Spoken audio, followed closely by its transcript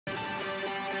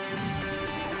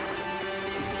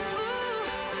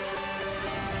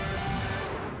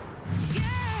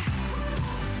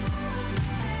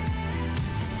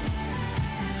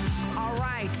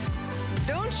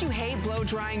blow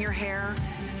drying your hair,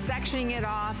 sectioning it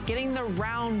off, getting the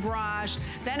round brush,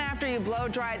 then after you blow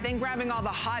dry it, then grabbing all the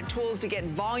hot tools to get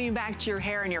volume back to your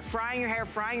hair, and you're frying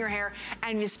your hair,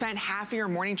 and you spent half of your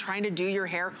morning trying to do your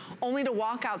hair only to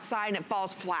walk outside and it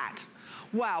falls flat.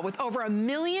 Wow, with over 1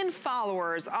 million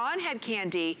followers on Head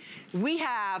Kandy, we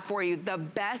have for you the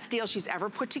best deal she's ever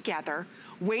put together.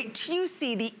 Wait till you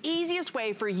see the easiest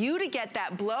way for you to get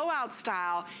that blowout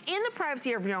style in the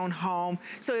privacy of your own home.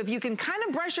 So if you can kind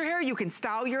of brush your hair, you can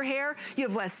style your hair. You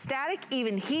have less static,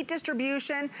 even heat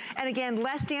distribution, and again,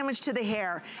 less damage to the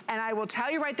hair. And I will tell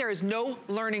you right there is no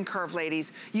learning curve,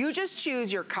 ladies. You just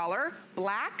choose your color,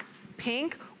 black,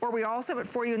 pink, or we also have it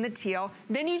for you in the teal.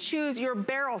 Then you choose your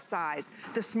barrel size.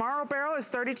 The smaller barrel is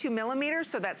 32 millimeters,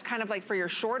 so that's kind of like for your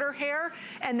shorter hair.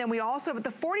 And then we also have the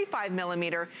 45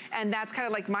 millimeter, and that's kind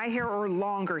of like my hair or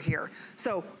longer hair.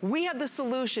 So we have the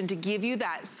solution to give you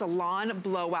that salon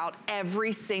blowout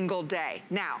every single day.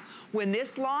 Now, when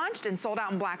this launched and sold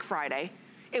out on Black Friday,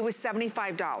 it was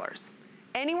 $75.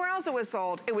 Anywhere else it was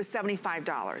sold, it was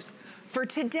 $75. For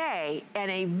today,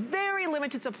 and a very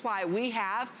limited supply we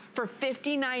have for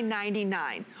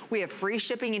 $59.99. We have free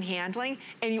shipping and handling,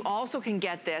 and you also can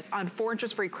get this on 4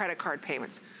 interest-free credit card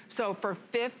payments. So for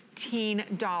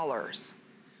 $15,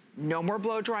 no more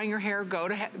blow drying your hair, go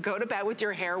to bed with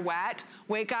your hair wet,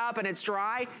 wake up and it's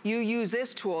dry. You use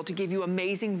this tool to give you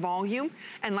amazing volume.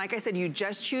 And like I said, you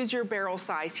just choose your barrel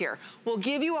size here. We'll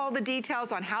give you all the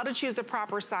details on how to choose the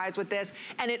proper size with this.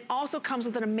 And it also comes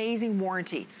with an amazing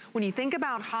warranty. When you think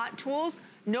about hot tools,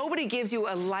 nobody gives you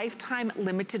a lifetime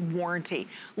limited warranty.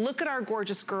 Look at our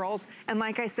gorgeous girls. And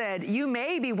like I said, you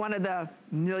may be one of the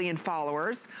 1 million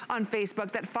followers on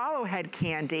Facebook that follow Head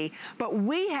Kandy, but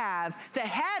we have the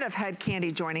head of Head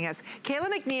Kandy joining us. Kayla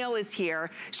McNeil is here.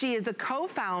 She is the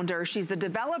co-founder. She's the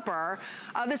developer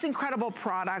of this incredible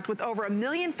product with over 1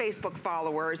 million Facebook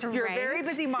followers. You're a very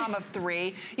busy mom of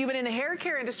 3. You've been in the hair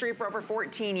care industry for over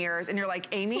 14 years, and you're like,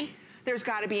 Amy, there's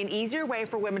gotta be an easier way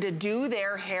for women to do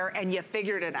their hair, and you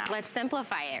figured it out. Let's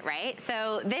simplify it, right?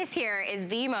 So this here is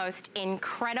the most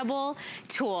incredible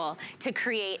tool to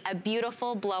create a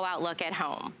beautiful blowout look at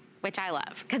home, which I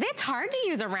love, because it's hard to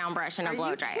use a round brush and a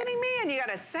blow dryer. Are you kidding me? And you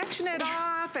gotta section it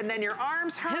off, and then your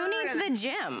arms hurt. Who needs the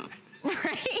gym?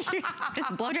 Right?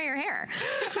 Just blow dry your hair.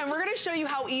 And we're gonna show you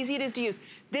how easy it is to use.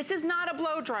 This is not a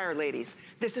blow dryer, ladies.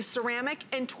 This is ceramic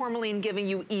and tourmaline giving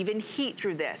you even heat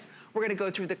through this. We're gonna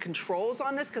go through the controls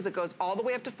on this because it goes all the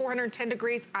way up to 410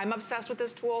 degrees. I'm obsessed with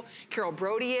this tool. Carol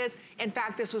Brody is. In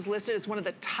fact, this was listed as one of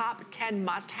the top 10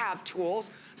 must-have tools.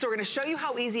 So we're gonna show you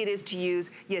how easy it is to use.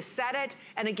 You set it,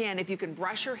 and again, if you can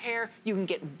brush your hair, you can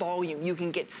get volume, you can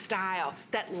get style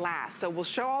that lasts. So we'll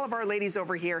show all of our ladies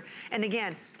over here. And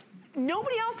again,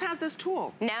 nobody else has this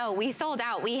tool. No, we sold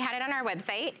out. We had it on our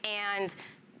website, and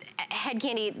Head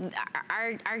Kandy,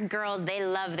 our girls, they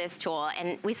love this tool,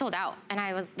 and we sold out, and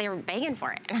they were begging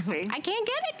for it. And I was like, I can't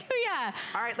get it to you.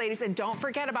 All right, ladies, and don't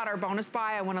forget about our bonus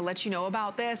buy. I want to let you know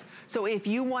about this. So if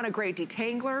you want a great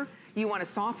detangler, you want to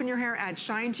soften your hair, add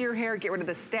shine to your hair, get rid of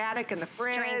the static and the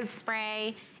frizz. Strength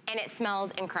spray, and it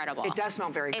smells incredible. It does smell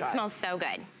very good. It smells so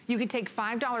good. You can take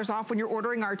 $5 off when you're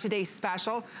ordering our today's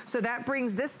special. So that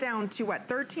brings this down to what,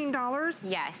 $13?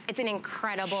 Yes, it's an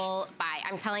incredible buy.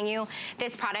 I'm telling you,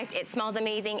 this product, it smells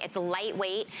amazing. It's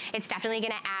lightweight. It's definitely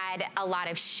gonna add a lot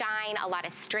of shine, a lot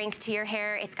of strength to your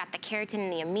hair. It's got the keratin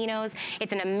and the aminos.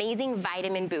 It's an amazing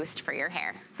vitamin boost for your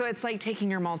hair. So it's like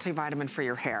taking your multivitamin for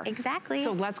your hair. Exactly.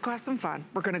 So let's go have some fun.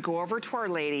 We're gonna go over to our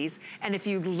ladies, and if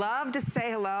you'd love to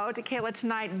say hello to Kayla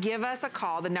tonight, give us a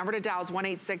call. The number to dial is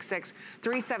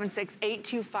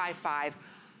 1-866-376-8255.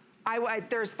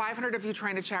 There's 500 of you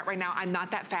trying to chat right now. I'm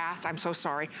not that fast. I'm so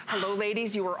sorry. Hello,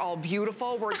 ladies. You are all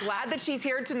beautiful. We're glad that she's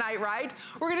here tonight, right?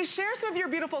 We're going to share some of your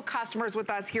beautiful customers with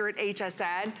us here at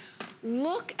HSN.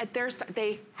 Look at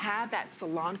they have that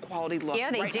salon quality look.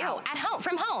 Yeah, they right do. now. At home,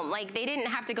 from home. Like, they didn't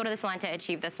have to go to the salon to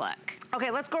achieve this look.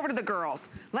 Okay, let's go over to the girls.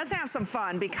 Let's have some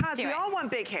fun because we all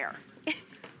want big hair.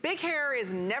 Big hair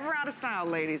is never out of style,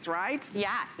 ladies, right?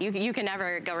 Yeah, you can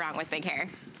never go wrong with big hair.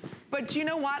 But you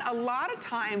know what? A lot of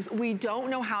times we don't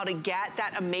know how to get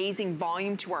that amazing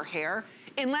volume to our hair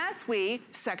unless we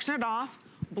section it off,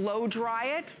 blow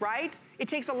dry it, right? It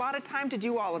takes a lot of time to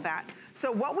do all of that.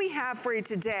 So what we have for you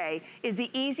today is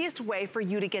the easiest way for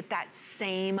you to get that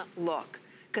same look.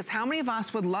 Because how many of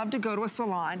us would love to go to a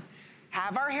salon,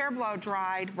 have our hair blow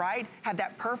dried, right? Have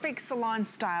that perfect salon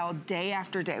style day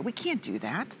after day. We can't do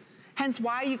that. Hence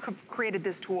why you have created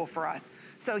this tool for us.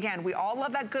 So again, we all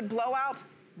love that good blowout.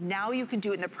 Now you can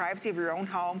do it in the privacy of your own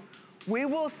home. We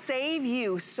will save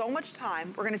you so much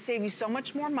time. We're gonna save you so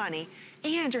much more money,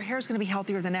 and your hair is gonna be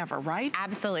healthier than ever, right?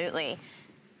 Absolutely.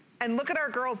 And look at our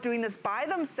girls doing this by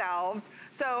themselves.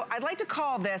 So I'd like to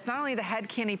call this not only the Head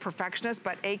Candy Perfectionist,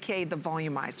 but AKA the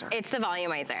Volumizer. It's the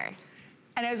Volumizer.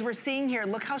 And as we're seeing here,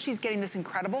 look how she's getting this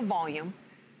incredible volume.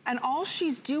 And all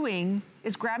she's doing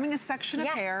is grabbing a section of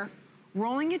hair,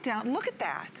 rolling it down. Look at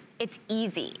that. It's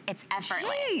easy, it's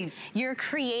effortless. Jeez. You're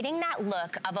creating that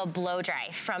look of a blow dry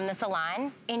from the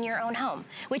salon in your own home,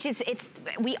 which is,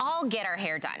 we all get our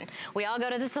hair done. We all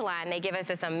go to the salon, they give us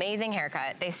this amazing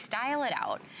haircut, they style it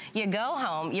out. You go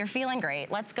home, you're feeling great,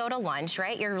 let's go to lunch,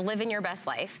 right? You're living your best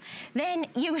life. Then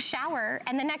you shower,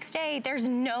 and the next day, there's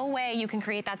no way you can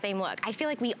create that same look. I feel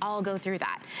like we all go through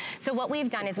that. So what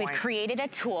we've done is we've created a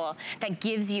tool that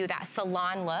gives you that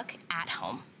salon look at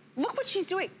home. Look what she's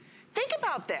doing. Think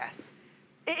about this.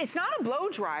 It's not a blow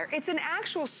dryer, it's an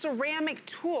actual ceramic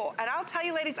tool. And I'll tell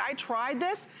you ladies, I tried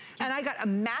this and I got a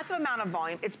massive amount of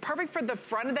volume. It's perfect for the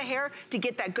front of the hair to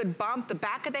get that good bump, the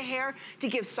back of the hair to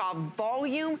give soft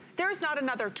volume. There's not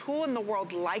another tool in the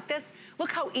world like this.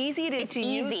 Look how easy it is to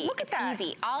use. Look at that. It's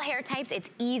easy. All hair types, it's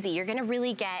easy. You're gonna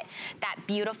really get that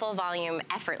beautiful volume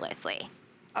effortlessly.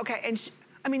 Okay, and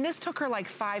I mean, this took her like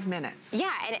 5 minutes.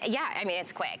 Yeah, I mean,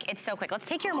 it's quick. It's so quick. Let's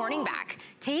take your morning back.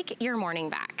 Take your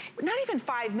morning back. Not even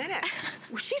 5 minutes.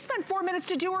 She spent 4 minutes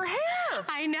to do her hair.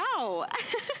 I know.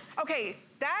 Okay,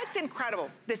 that's incredible.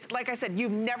 This, like I said,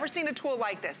 you've never seen a tool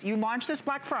like this. You launched this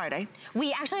Black Friday.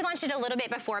 We actually launched it a little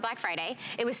bit before Black Friday.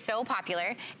 It was so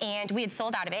popular and we had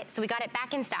sold out of it. So we got it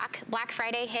back in stock. Black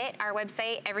Friday hit, our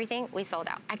website, everything, we sold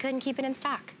out. I couldn't keep it in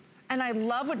stock. And I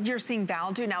love what you're seeing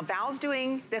Val do. Now, Val's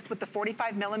doing this with the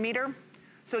 45 millimeter.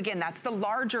 So again, that's the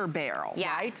larger barrel,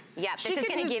 right? Yeah, this is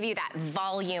gonna give you that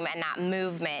volume and that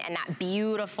movement and that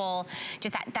beautiful,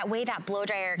 just that way that blow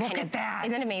dryer kind of. Look at that.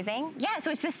 Isn't it amazing? Yeah,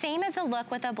 so it's the same as the look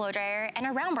with a blow dryer and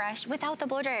a round brush without the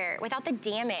blow dryer, without the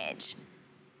damage.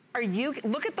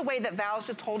 Look at the way that Val's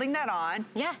just holding that on.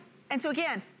 Yeah. And so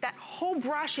again, that whole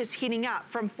brush is heating up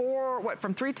from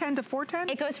from 310 to 410?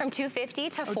 It goes from 250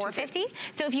 to 450.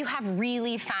 So if you have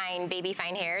really fine, baby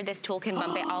fine hair, this tool can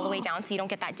bump it all the way down so you don't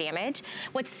get that damage.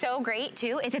 What's so great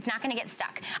too is it's not gonna get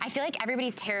stuck. I feel like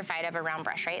everybody's terrified of a round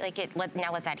brush, right? Like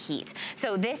now let's add heat.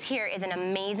 So this here is an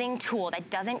amazing tool that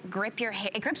doesn't grip your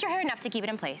hair. It grips your hair enough to keep it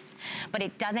in place, but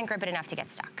it doesn't grip it enough to get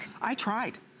stuck. I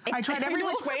tried. I tried every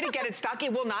which way to get it stuck.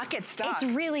 It will not get stuck. It's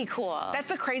really cool. That's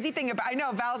the crazy thing about, I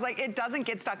know Val's like, it doesn't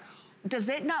get stuck. Does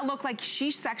it not look like she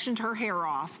sectioned her hair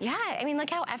off? Yeah, I mean, look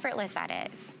how effortless that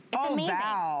is. It's amazing.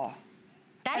 Val.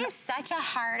 That is such a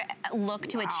hard look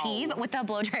to achieve with a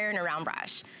blow dryer and a round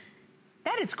brush.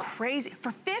 That is crazy.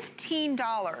 For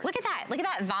 $15. Look at that. Look at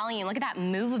that volume. Look at that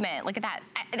movement. Look at that.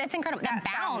 That's incredible. That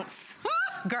bounce.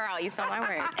 Girl, you stole my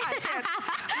word.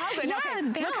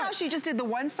 Look how she just did the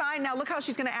one side. Now look how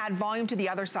she's gonna add volume to the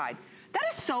other side. That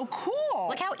is so cool.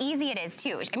 Look how easy it is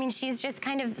too. I mean, she's just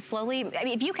kind of slowly, I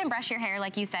mean, if you can brush your hair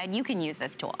like you said, you can use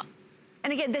this tool.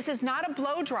 And again, this is not a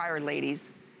blow dryer,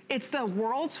 ladies. It's the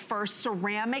world's first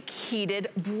ceramic heated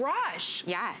brush.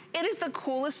 Yeah. It is the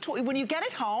coolest tool. When you get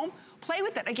it home, play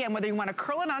with it. Again, whether you want to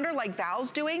curl it under like Val's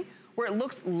doing, where it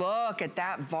looks, look at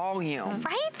that volume.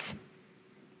 Right?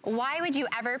 Why would you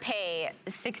ever pay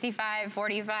 $65,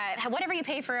 $45, whatever you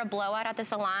pay for a blowout at the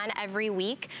salon every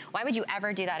week, why would you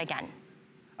ever do that again?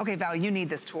 Okay, Val, you need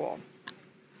this tool.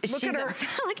 Look at her.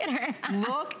 Look at her.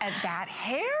 Look at that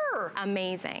hair.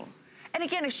 Amazing. And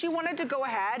again, if she wanted to go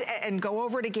ahead and go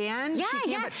over it again,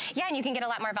 yeah, and you can get a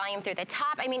lot more volume through the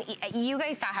top. I mean, you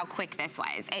guys saw how quick this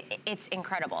was. It's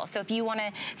incredible. So if you want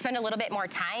to spend a little bit more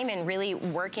time and really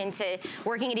work into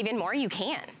working it even more, you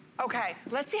can. Okay,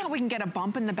 let's see how we can get a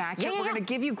bump in the back here. We're gonna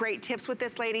give you great tips with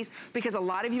this, ladies, because a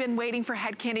lot of you have been waiting for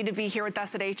Head Candy to be here with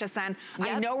us at HSN.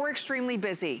 I know we're extremely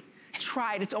busy.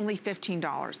 Try it, it's only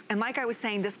 $15. And like I was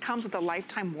saying, this comes with a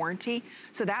lifetime warranty.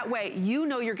 So that way, you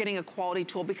know you're getting a quality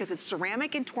tool because it's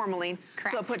ceramic and tourmaline.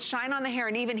 Correct. So it puts shine on the hair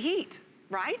and even heat.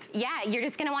 Right? Yeah, you're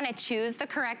just gonna wanna choose the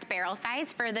correct barrel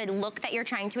size for the look that you're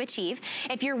trying to achieve.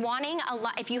 If you're wanting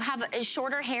if you have a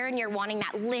shorter hair and you're wanting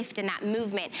that lift and that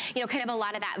movement, you know, kind of a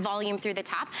lot of that volume through the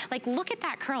top, like look at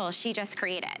that curl she just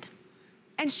created.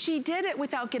 And she did it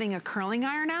without getting a curling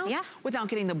iron out. Yeah. Without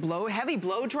getting the heavy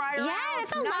blow dryer out. Yeah,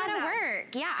 it's a lot of work.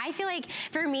 Yeah, I feel like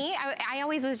for me, I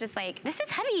always was just like, this is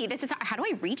heavy. This is, how do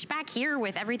I reach back here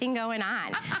with everything going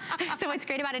on? So what's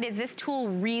great about it is this tool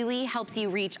really helps you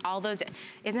reach all those.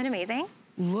 Isn't it amazing?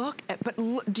 Look,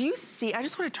 do you see? I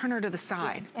just want to turn her to the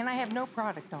side. And I have no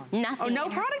product on. Nothing. Oh, no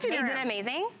product in her hair. Isn't it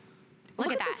amazing?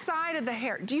 Look at that. Look at the side of the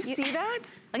hair. Do you see that?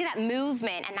 Look at that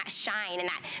movement and that shine, and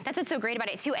that's what's so great about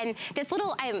it too. And this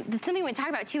little, something we talk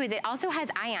about too is it also has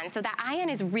iron. So that iron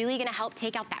is really gonna help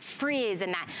take out that frizz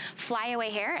and that flyaway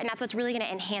hair, and that's what's really gonna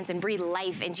enhance and breathe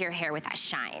life into your hair with that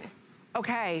shine.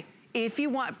 Okay, if you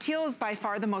want, teal is by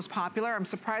far the most popular. I'm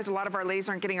surprised a lot of our ladies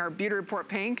aren't getting our Beauty Report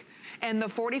pink. And the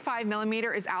 45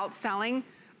 millimeter is outselling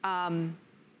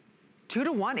 2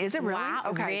 to 1, is it really? Wow,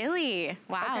 okay. Really?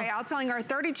 Wow. Okay, outselling our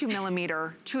 32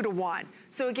 millimeter 2 to 1.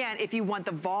 So again, if you want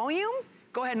the volume,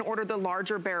 go ahead and order the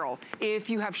larger barrel. If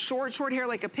you have short hair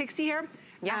like a pixie hair,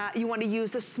 you want to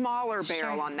use the smaller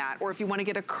barrel on that. Or if you want to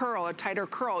get a curl, a tighter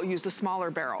curl, use the smaller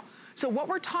barrel. So what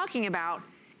we're talking about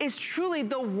is truly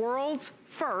the world's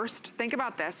first, think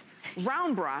about this,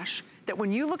 round brush, that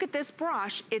when you look at this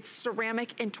brush, it's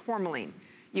ceramic and tourmaline.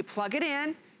 You plug it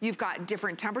in, you've got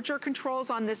different temperature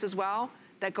controls on this as well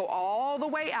that go all the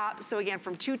way up. So again,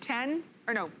 from 210,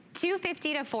 or no.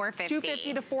 250 to 450.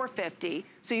 250 to 450,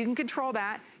 so you can control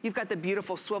that. You've got the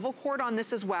beautiful swivel cord on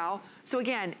this as well. So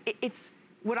again, it's,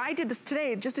 what I did this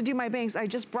today, just to do my bangs, I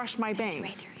just brushed my bangs.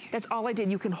 Right through here. That's all I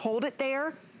did. You can hold it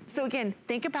there. So again,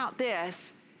 think about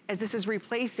this as this is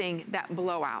replacing that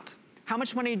blowout. How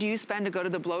much money do you spend to go to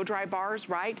the blow dry bars,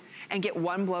 right? And get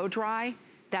one blow dry?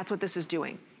 That's what this is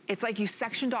doing. It's like you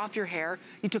sectioned off your hair,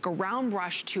 you took a round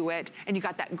brush to it, and you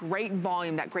got that great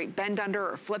volume, that great bend under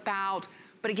or flip out.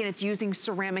 But again, it's using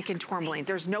ceramic and tourmaline.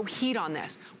 There's no heat on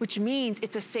this, which means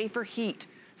it's a safer heat.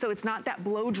 So it's not that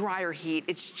blow dryer heat,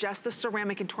 it's just the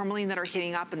ceramic and tourmaline that are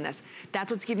heating up in this.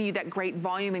 That's what's giving you that great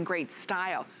volume and great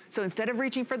style. So instead of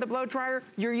reaching for the blow dryer,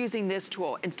 you're using this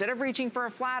tool. Instead of reaching for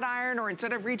a flat iron or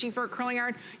instead of reaching for a curling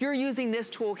iron, you're using this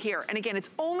tool here. And again, it's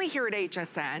only here at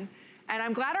HSN. And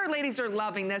I'm glad our ladies are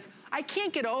loving this. I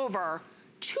can't get over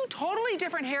 2 totally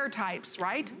different hair types,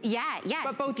 right? Yeah, yes.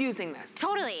 But both using this.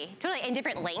 Totally, and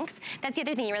different lengths. That's the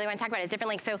other thing you really want to talk about is different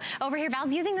lengths. So over here,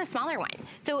 Val's using the smaller one.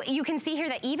 So you can see here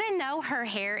that even though her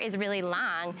hair is really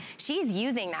long, she's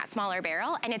using that smaller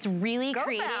barrel, and it's really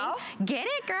creating, Val. Get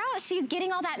it, girl? She's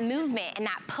getting all that movement and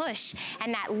that push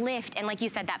and that lift and, like you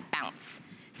said, that bounce.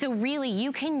 So really,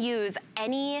 you can use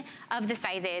any of the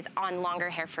sizes on longer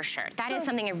hair for sure. That is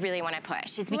something I really want to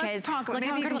push, is because let's talk about, look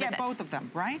how maybe you incredible can get both of them,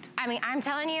 right? I mean, I'm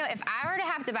telling you, if I were to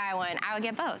have to buy one, I would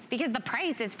get both, because the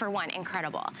price is, for one,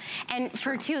 incredible. And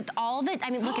for two, all the,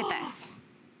 I mean, look at this.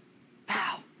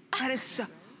 Wow, that is so,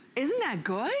 isn't that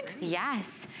good?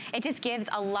 Yes, it just gives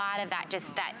a lot of that,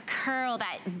 just that curl,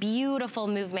 that beautiful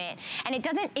movement. And it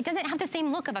doesn't have the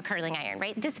same look of a curling iron,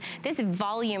 right? This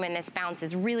volume and this bounce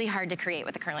is really hard to create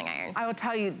with a curling iron. I will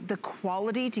tell you, the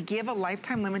quality, to give a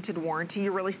lifetime limited warranty,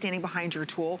 you're really standing behind your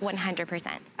tool.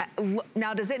 100%.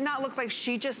 Now, does it not look like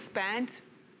she just spent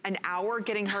an hour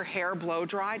getting her hair blow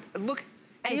dried? Look,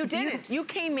 and you didn't. You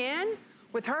came in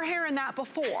with her hair in that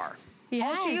before.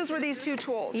 Yes. All she used were these 2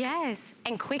 tools. Yes,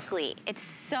 and quickly. It's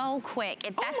so quick.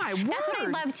 Oh my word. That's what I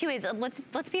love too, is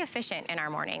let's be efficient in our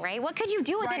morning, right? What could you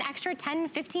do with an extra 10,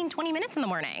 15, 20 minutes in the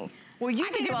morning? Well, I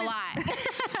could do a lot.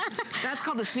 That's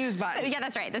called the snooze button. Yeah,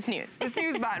 that's right, the snooze. The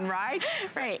snooze button, right?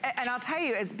 Right. And I'll tell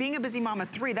you, as being a busy mom of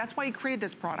 3, that's why you created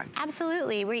this product.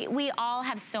 Absolutely. We all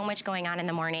have so much going on in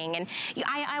the morning, and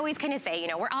I always kind of say, you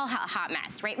know, we're all a hot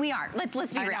mess, right? We are.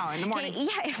 Let's be real. I know, in the morning. Okay,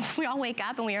 yeah, if we all wake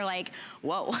up and we are like,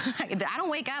 whoa, I don't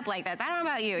wake up like this. I don't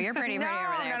know about you. You're pretty over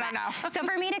there. No. So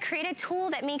for me to create a tool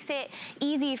that makes it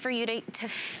easy for you to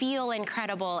feel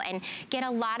incredible and get a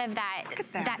lot of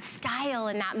that style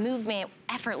and that movement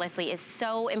effortlessly is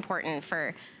so important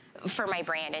for my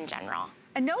brand in general.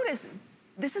 And notice,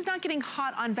 this is not getting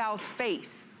hot on Val's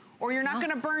face, or you're not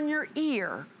gonna burn your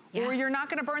ear, or you're not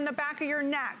gonna burn the back of your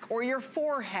neck or your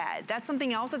forehead. That's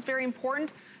something else that's very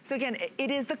important. So again,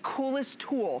 it is the coolest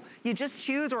tool. You just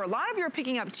choose, or a lot of you are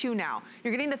picking up 2 now.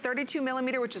 You're getting the 32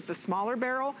 millimeter, which is the smaller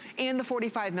barrel, and the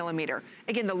 45 millimeter.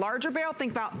 Again, the larger barrel,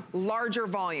 think about larger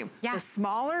volume. The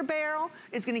smaller barrel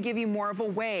is gonna give you more of a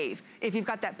wave. If you've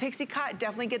got that pixie cut,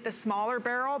 definitely get the smaller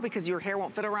barrel because your hair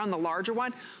won't fit around the larger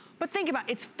one. But think about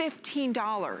it, it's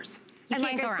 $15. And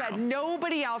like I said,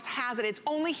 nobody else has it. It's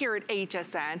only here at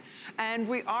HSN. And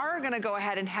we are gonna go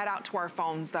ahead and head out to our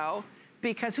phones though,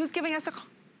 because who's giving us a call?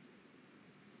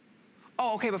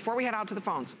 Oh, okay, before we head out to the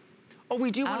phones. Oh, we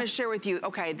do wanna share with you,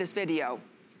 okay, this video.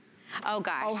 Oh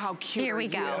gosh. Oh, how cute Here we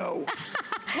go.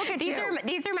 Look at these are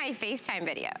my FaceTime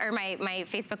video, or my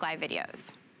Facebook Live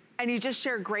videos. And you just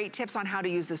share great tips on how to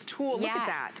use this tool. Look at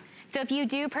that. So if you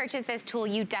do purchase this tool,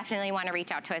 you definitely want to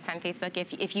reach out to us on Facebook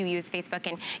if you use Facebook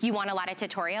and you want a lot of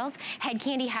tutorials. Head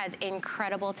Kandy has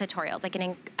incredible tutorials, like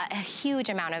a huge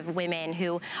amount of women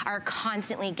who are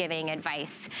constantly giving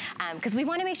advice because we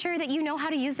want to make sure that you know how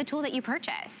to use the tool that you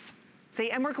purchase. See,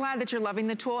 and we're glad that you're loving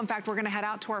the tool. In fact, we're gonna head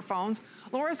out to our phones.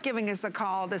 Laura's giving us a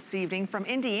call this evening from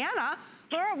Indiana.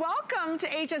 Laura, welcome to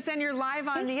HSN. You're live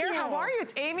on the air. How are you?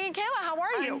 It's Amy and Kayla. How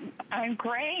are you? I'm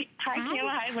great. Hi, Kayla.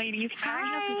 Hi, ladies. Hi.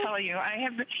 I have to tell you,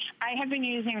 I have been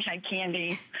using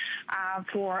Kandy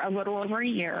for a little over a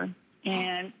year.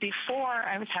 And before,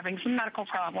 I was having some medical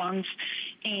problems,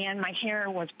 and my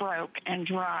hair was broke and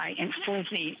dry and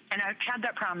frizzy. And I've had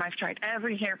that problem. I've tried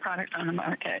every hair product on the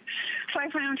market. So I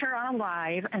found her on a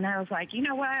live, and I was like, you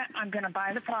know what? I'm going to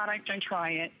buy the product and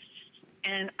try it.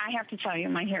 And I have to tell you,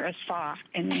 my hair is soft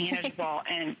and manageable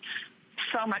and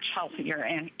so much healthier.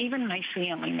 And even my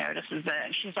family notices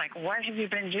it. She's like, what have you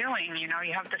been doing? You know,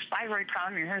 you have this thyroid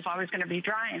problem. Your hair is always going to be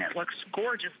dry, and it looks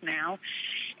gorgeous now.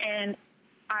 And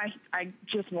I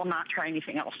just will not try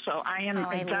anything else. So I am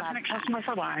a definite customer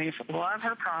for life. Love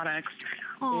her products.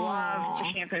 Love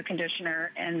the shampoo,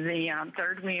 conditioner, and the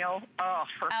third wheel. Oh,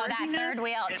 that third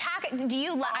wheel. Do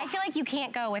you? I feel like you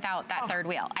can't go without that third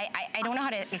wheel. I don't know how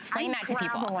to explain that to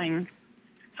people. I'm traveling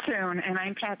soon, and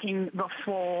I'm packing the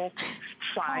full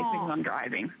size because I'm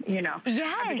driving, you know.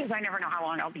 Yes. Because I never know how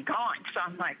long I'll be gone. So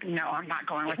I'm like, no, I'm not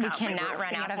going without. We cannot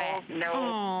run out of it.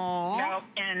 No.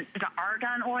 And the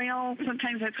argan oil,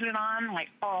 sometimes I put it on, like,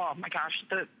 oh my gosh,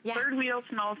 the third wheel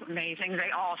smells amazing.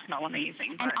 They all smell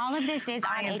amazing. And all of this is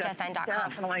on hsn.com.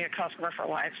 Definitely a customer for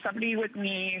life. Somebody with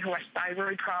me who has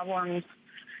thyroid problems,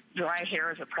 dry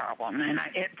hair is a problem, and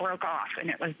it broke off, and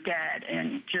it was dead,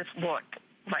 and just looked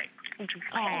like,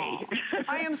 hey.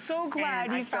 I am so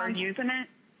glad you found using it.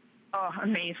 Oh,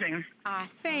 amazing.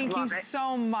 Awesome. Thank you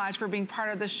so much for being part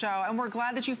of the show. And we're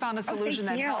glad that you found a solution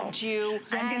that helped you.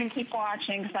 I'm going to keep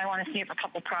watching because I want to see if a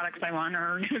couple products I want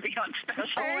are going to be on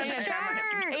special.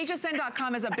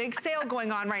 HSN.com has a big sale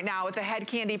going on right now with the Head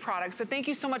Kandy products. So thank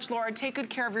you so much, Laura. Take good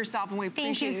care of yourself, and we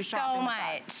appreciate you shopping with us.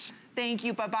 Thank you so much. Thank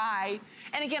you. Bye-bye.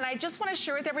 And again, I just want to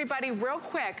share with everybody real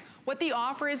quick what the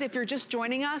offer is if you're just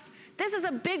joining us. This is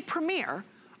a big premiere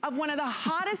of one of the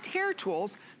hottest hair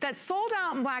tools that sold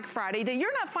out on Black Friday that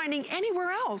you're not finding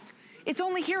anywhere else. It's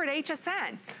only here at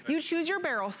HSN. You choose your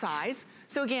barrel size.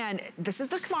 So again, this is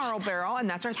the smaller barrel, and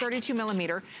that's our 32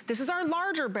 millimeter. This is our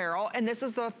larger barrel, and this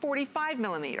is the 45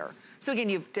 millimeter. So again,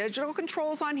 you have digital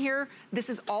controls on here. This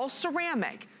is all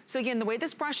ceramic. So again, the way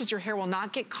this brushes, your hair will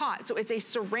not get caught. So it's a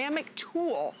ceramic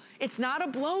tool. It's not a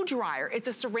blow dryer, it's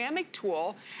a ceramic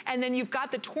tool. And then you've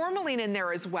got the tourmaline in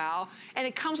there as well. And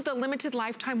it comes with a limited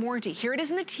lifetime warranty. Here it is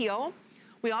in the teal.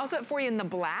 We also have it for you in the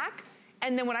black.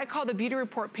 And then what I call the Beauty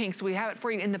Report pink. So we have it for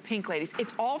you in the pink, ladies.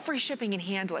 It's all free shipping and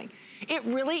handling. It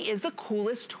really is the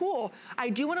coolest tool. I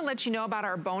do want to let you know about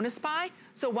our bonus buy.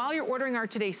 So while you're ordering our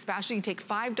today's special, you can take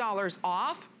 $5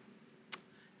 off.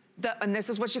 And this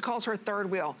is what she calls her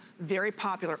third wheel. Very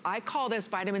popular. I call this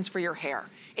vitamins for your hair.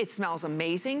 It smells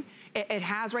amazing. It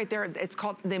has right there, it's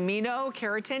called the amino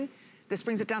keratin. This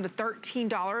brings it down to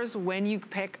 $13 when you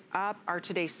pick up our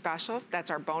today's special.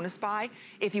 That's our bonus buy.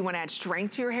 If you want to add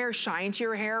strength to your hair, shine to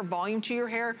your hair, volume to your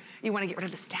hair, you want to get rid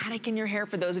of the static in your hair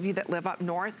for those of you that live up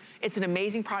north, it's an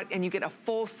amazing product, and you get a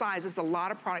full size. It's a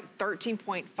lot of product,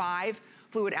 13.5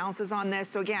 fluid ounces on this.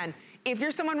 So again, if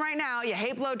you're someone right now, you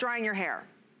hate blow drying your hair,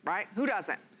 right? Who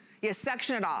doesn't? You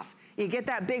section it off. You get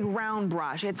that big round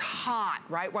brush. It's hot,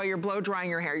 right? While you're blow drying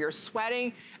your hair. You're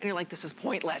sweating, and you're like, this is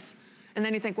pointless. And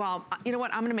then you think, well, you know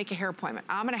what? I'm gonna make a hair appointment.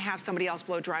 I'm gonna have somebody else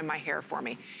blow dry my hair for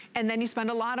me. And then you spend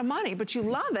a lot of money, but you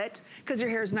love it because your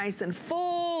hair is nice and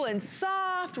full and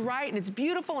soft, right? And it's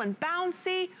beautiful and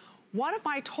bouncy. What if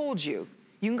I told you,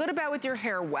 you can go to bed with your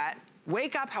hair wet,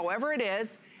 wake up however it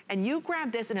is, and you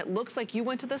grab this and it looks like you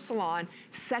went to the salon,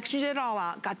 sectioned it all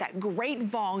out, got that great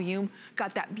volume,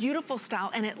 got that beautiful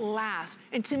style, and it lasts.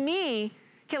 And to me,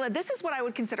 Kayla, this is what I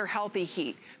would consider healthy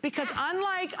heat. Because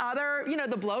unlike other, you know,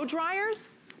 the blow dryers,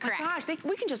 correct. Gosh,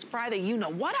 we can just fry the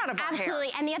you-know-what out of our hair. Absolutely,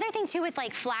 and the other thing too with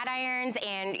like flat irons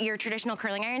and your traditional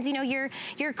curling irons, you know, you're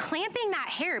clamping that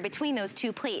hair between those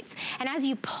two plates. And as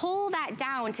you pull that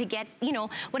down to get, you know,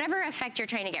 whatever effect you're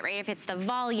trying to get, right? If it's the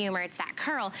volume or it's that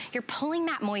curl, you're pulling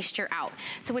that moisture out.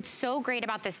 So what's so great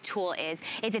about this tool is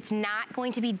it's not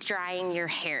going to be drying your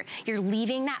hair. You're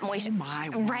leaving that moisture,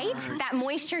 right? That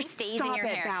moisture stays in your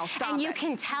hair. Val, stop and it. you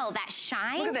can tell that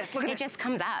shine, look at this, look at it just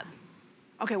comes up.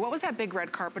 Okay, what was that big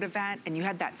red carpet event? And you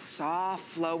had that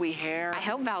soft, flowy hair. I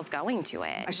hope Val's going to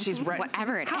it. She's ready.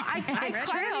 Whatever it is.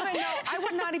 I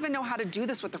would not even know how to do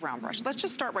this with the round brush. Let's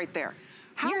just start right there.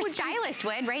 Your stylist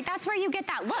would, right? That's where you get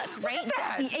that look, right? Look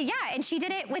at that. Yeah, and she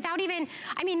did it without even,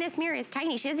 I mean, this mirror is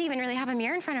tiny. She doesn't even really have a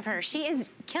mirror in front of her. She is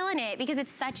killing it because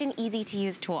it's such an easy to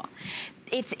use tool.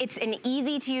 It's an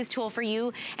easy to use tool for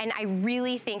you, and I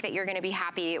really think that you're gonna be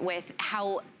happy with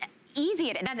how easy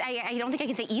it is. I don't think I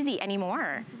can say easy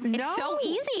anymore. No. It's so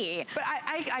easy. But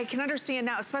I can understand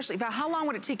now, especially, Val, how long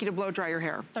would it take you to blow dry your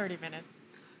hair? 30 minutes.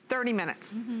 30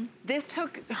 minutes. This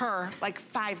took her like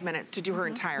 5 minutes to do her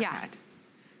entire head.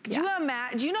 Do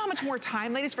you know how much more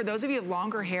time, ladies, for those of you who have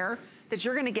longer hair, that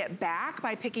you're gonna get back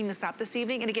by picking this up this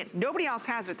evening? And again, nobody else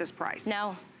has it at this price.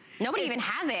 No. Nobody even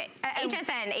has it.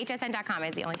 HSN.com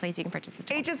is the only place you can purchase this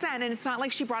tool. HSN, and it's not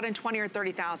like she brought in 20 or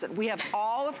 30,000. We have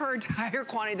all of her entire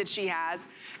quantity that she has.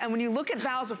 And when you look at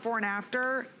Val's before and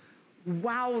after,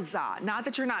 wowza. Not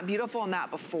that you're not beautiful in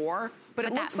that before, but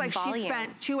it looks like she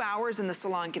spent 2 hours in the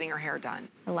salon getting her hair done.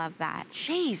 I love that.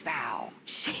 Jeez, Val.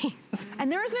 Jeez.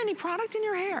 And there isn't any product in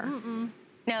your hair.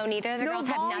 No, neither of the girls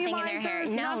have nothing in their hair.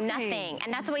 No, nothing.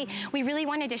 And that's why we really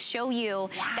wanted to show you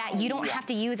that you don't have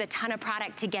to use a ton of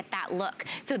product to get that look.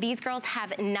 So these girls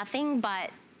have nothing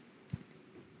but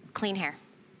clean hair.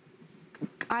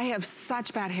 I have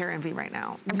such bad hair envy right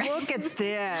now. Look at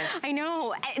this. I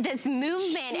know. This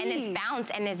movement and this bounce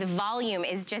and this volume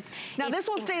is just... Now this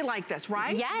will stay like this,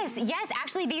 right? Yes, yes.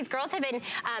 Actually, these girls have been,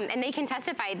 and they can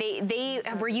testify, they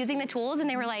were using the tools and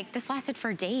they were like, this lasted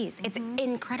for days. It's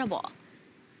incredible.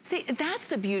 See, that's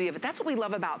the beauty of it. That's what we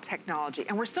love about technology.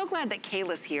 And we're so glad that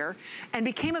Kayla's here and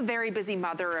became a very busy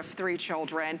mother of 3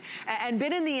 children and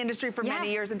been in the industry for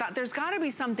many years and thought there's gotta be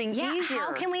something easier.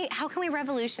 How can we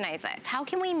revolutionize this? How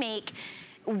can we make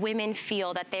women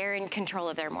feel that they're in control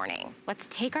of their morning? Let's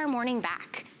take our morning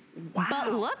back. Wow.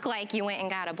 But look like you went and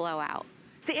got a blowout.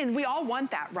 See, and we all want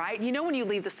that, right? You know when you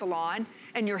leave the salon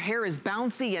and your hair is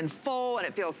bouncy and full and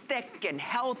it feels thick and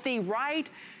healthy, right?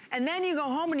 And then you go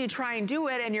home and you try and do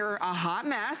it and you're a hot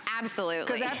mess. Absolutely.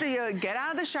 Because after you get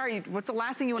out of the shower, what's the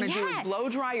last thing you want to do is blow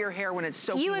dry your hair when it's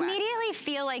soaking You wet. immediately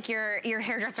feel like your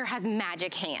hairdresser has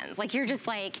magic hands. Like you're just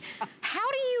like, how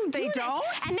do you do this? They don't?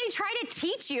 And they try to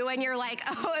teach you and you're like,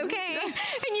 oh, okay.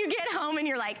 And you get home and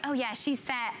you're like, oh yeah, she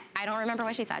said, I don't remember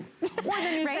what she said. Or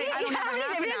then you say, I don't have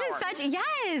half an hour. Is such,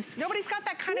 yes. Nobody's got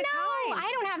that kind of time. No, I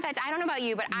don't have that. I don't know about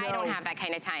you, but I don't have that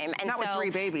kind of time. And not with 3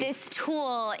 babies. This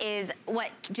tool is what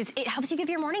it helps you give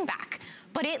your morning back.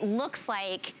 But it looks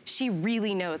like she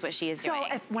really knows what she is doing.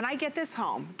 So when I get this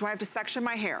home, do I have to section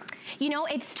my hair? You know,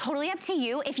 it's totally up to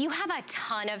you. If you have a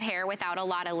ton of hair without a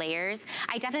lot of layers,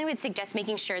 I definitely would suggest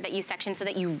making sure that you section so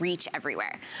that you reach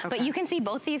everywhere. Okay. But you can see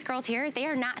both these girls here, they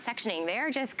are not sectioning. They are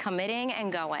just committing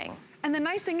and going. And the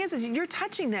nice thing is you're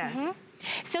touching this.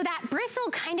 So that bristle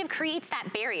kind of creates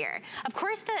that barrier. Of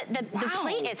course, the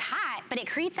plate is hot, but it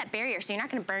creates that barrier, so you're not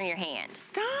gonna burn your hands.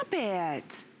 Stop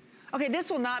it. Okay,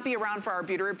 this will not be around for our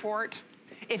beauty report.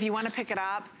 If you wanna pick it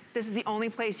up, this is the only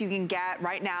place you can get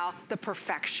right now, the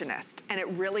Perfectionist. And it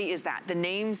really is that. The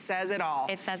name says it all.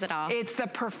 It says it all. It's the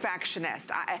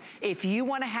Perfectionist. If you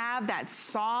wanna have that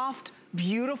soft,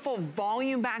 beautiful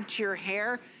volume back to your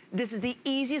hair, this is the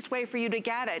easiest way for you to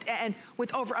get it. And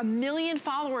with over 1 million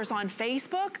followers on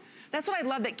Facebook, that's what I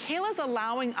love, that Kayla's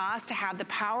allowing us to have the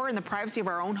power and the privacy of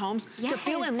our own homes to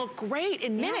feel and look great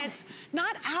in minutes,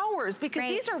 not hours, because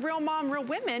these are real mom, real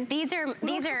women. These are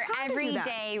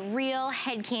everyday, real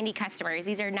head candy customers.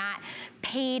 These are not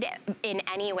paid in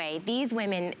any way. These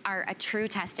women are a true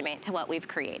testament to what we've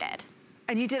created.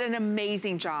 And you did an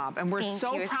amazing job, and we're so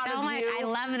proud of you. Thank you so much. I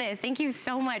love this. Thank you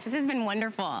so much. This has been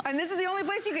wonderful. And this is the only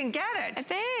place you can get it.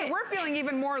 That's it. So we're feeling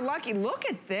even more lucky. Look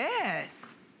at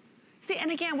this. See,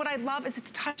 and again, what I love is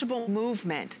it's touchable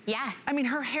movement. Yeah. I mean,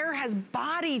 her hair has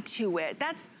body to it.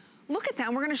 Look at that.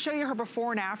 And we're gonna show you her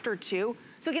before and after too.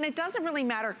 So again, it doesn't really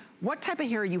matter what type of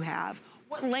hair you have,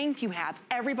 what length you have,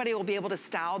 everybody will be able to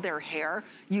style their hair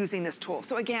using this tool.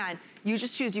 So again, you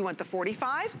just choose, you want the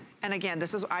 45, and again,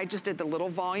 I just did the little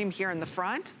volume here in the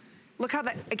front. Look how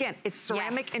that, again, it's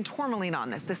ceramic and tourmaline on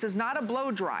this. This is not a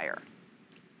blow dryer.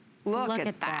 Look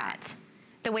at that.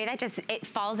 The way that it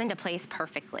falls into place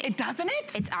perfectly. It doesn't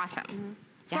it? It's awesome.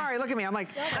 Sorry, look at me. I'm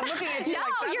looking at you.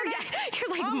 No, you're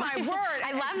like, oh my word.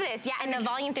 I love this. Yeah, and the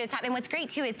volume through the top. And what's great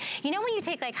too is, you know when you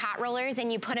take like hot rollers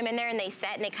and you put them in there and they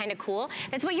set and they kind of cool?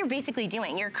 That's what you're basically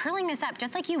doing. You're curling this up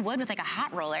just like you would with like a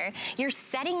hot roller. You're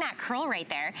setting that curl right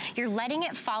there. You're letting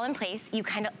it fall in place. You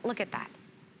kind of, look at that.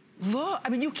 Look, I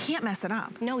mean, you can't mess it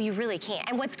up. No, you really can't.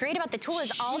 And what's great about the tool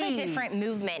is all the different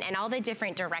movement and all the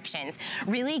different directions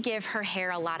really give her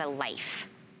hair a lot of life.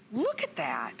 Look at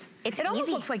that. It almost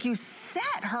looks like you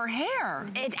set her hair.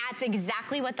 That's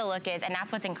exactly what the look is, and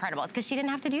that's what's incredible. It's because she didn't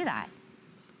have to do that.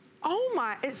 Oh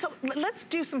my, so let's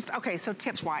do some, okay, so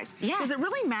tips wise. Yeah. Does it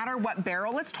really matter what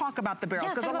barrel? Let's talk about the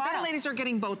barrels, because a lot of ladies are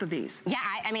getting both of these. Yeah,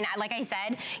 I mean, like I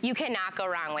said, you cannot go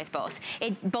wrong with both.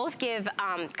 Both give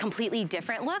completely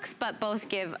different looks, but both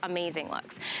give amazing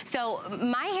looks. So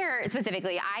my hair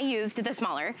specifically, I used the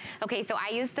smaller. Okay, so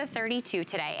I used the 32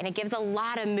 today, and it gives a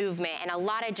lot of movement and a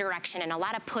lot of direction and a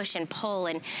lot of push and pull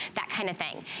and that kind of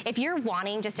thing. If you're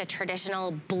wanting just a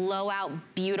traditional blowout,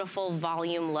 beautiful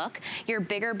volume look, your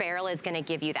bigger barrel is gonna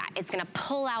give you that. It's gonna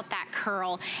pull out that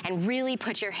curl and really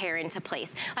put your hair into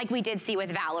place. Like we did see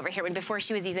with Val over here, when before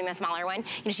she was using the smaller one,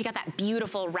 you know, she got that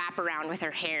beautiful wraparound with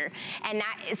her hair. And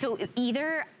that, so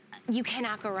either, you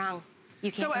cannot go wrong.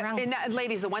 You can't go wrong. And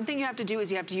ladies, the one thing you have to do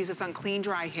is you have to use this on clean,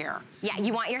 dry hair. Yeah,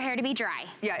 you want your hair to be dry.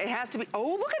 Yeah, it has to be. Oh,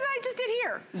 look at what I just did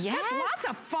here. Yes. That's lots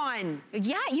of fun.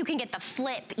 Yeah, you can get the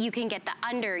flip, you can get the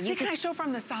under. See, can I show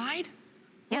from the side?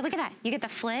 Yeah, look at that. You get the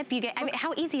flip, you get, I mean,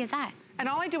 how easy is that? And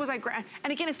all I did was I grabbed,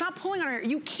 and again, it's not pulling on her hair.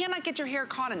 You cannot get your hair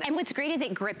caught in this. And what's great is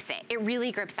it grips it. It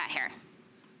really grips that hair.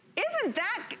 Isn't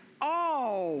that,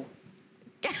 oh.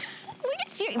 Look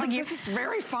at you. Like, this is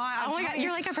very fun. Oh my God,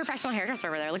 you're like a professional hairdresser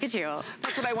over there. Look at you.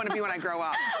 That's what I want to be when I grow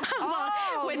up.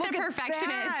 Well, with look the at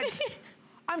perfectionist. that.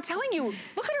 I'm telling you,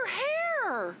 look at her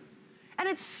hair. And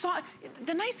it's so,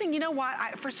 the nice thing, you know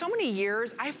what? For so many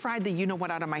years, I fried the you-know-what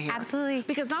out of my hair. Absolutely.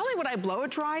 Because not only would I blow it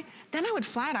dry, then I would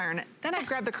flat iron it, then I'd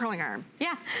grab the curling iron.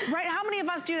 Yeah. Right, how many of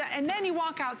us do that? And then you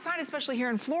walk outside, especially here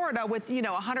in Florida with, you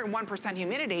know, 101%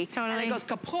 humidity. Totally. And it goes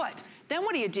kaput. Then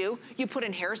what do? You put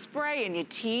in hairspray and you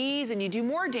tease and you do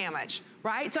more damage,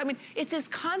 right? So I mean, it's this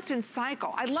constant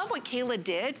cycle. I love what Kayla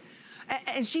did.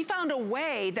 And she found a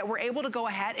way that we're able to go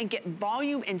ahead and get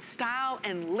volume and style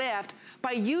and lift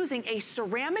by using a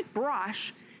ceramic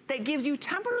brush that gives you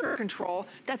temperature control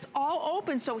that's all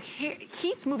open, so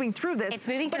heat's moving through this. It's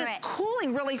moving through it. But it's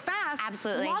cooling really fast.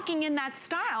 Absolutely. Locking in that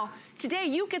style. Today,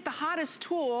 you get the hottest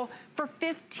tool for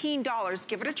 $15.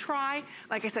 Give it a try.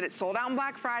 Like I said, it's sold out on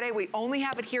Black Friday. We only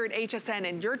have it here at HSN,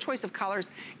 and your choice of colors,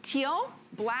 teal,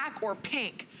 black, or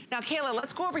pink. Now, Kayla,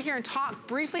 let's go over here and talk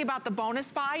briefly about the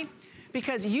bonus buy,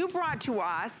 because you brought to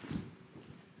us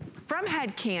from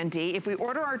Head Kandy, if we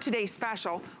order our today's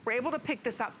special, we're able to pick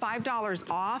this up $5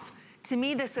 off. To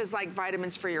me, this is like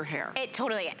vitamins for your hair. It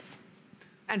totally is.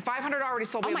 And 500 already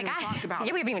sold. Oh my gosh. Talked about.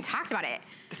 Yeah, we haven't even talked about it.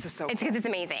 This is so cool. It's because it's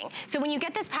amazing. So when you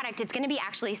get this product, it's gonna be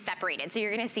actually separated. So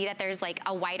you're gonna see that there's like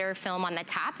a wider film on the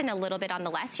top and a little bit on the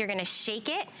left. You're gonna shake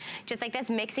it just like this,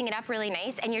 mixing it up really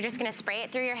nice, and you're just gonna spray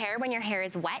it through your hair when your hair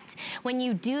is wet. When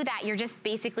you do that, you're just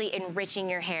basically enriching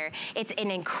your hair. It's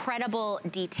an incredible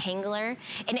detangler.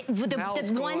 And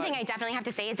the one thing I definitely have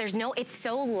to say is it's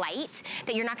so light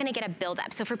that you're not gonna get a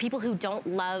buildup. So for people who don't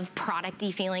love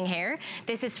product-y feeling hair,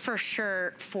 this is for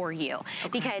sure for you,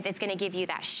 because it's gonna give you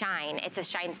that shine. It's a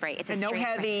shine spray. It's a no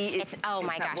heavy. It's oh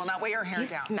my gosh. Will not weigh your hair down. Do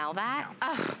you smell that?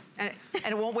 No. And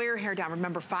it won't weigh your hair down.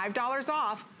 Remember, $5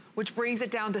 off, which brings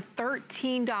it down to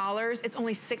 $13. It's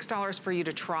only $6 for you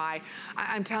to try.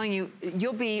 I'm telling you,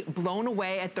 you'll be blown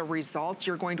away at the results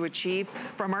you're going to achieve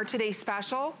from our today's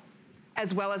special,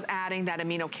 as well as adding that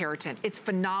aminokeratin. It's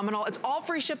phenomenal. It's all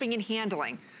free shipping and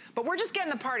handling. But we're just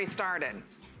getting the party started.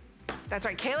 That's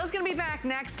right, Kayla's gonna be back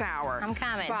next hour. I'm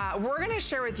coming. But we're gonna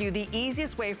share with you the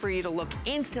easiest way for you to look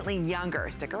instantly younger.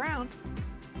 Stick around.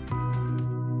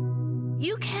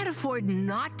 You can't afford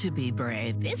not to be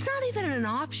brave. It's not even an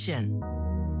option.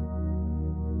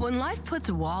 When life puts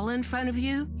a wall in front of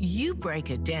you, you break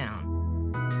it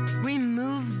down.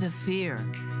 Remove the fear.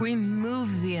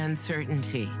 Remove the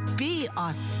uncertainty. Be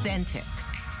authentic.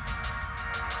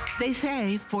 They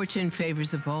say fortune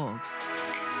favors the bold.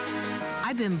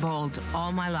 I've been bold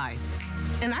all my life,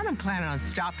 and I don't plan on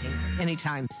stopping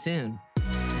anytime soon.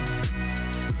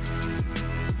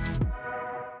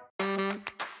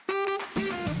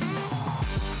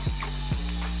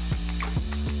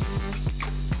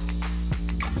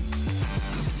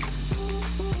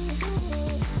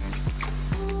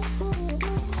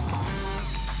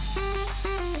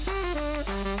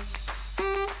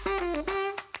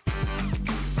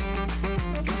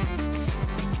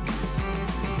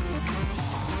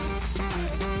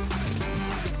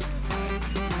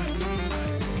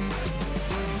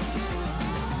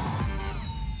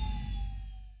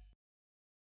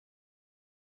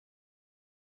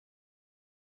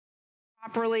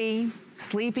 Properly,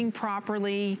 sleeping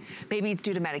properly, maybe it's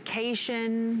due to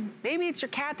medication, maybe it's your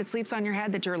cat that sleeps on your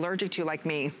head that you're allergic to like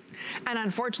me. And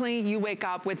unfortunately, you wake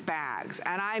up with bags,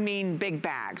 and I mean big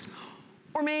bags.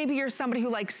 Or maybe you're somebody who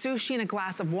likes sushi and a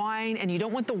glass of wine and you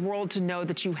don't want the world to know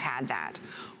that you had that.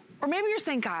 Or maybe you're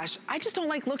saying, gosh, I just don't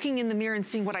like looking in the mirror and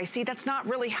seeing what I see. That's not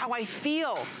really how I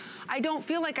feel. I don't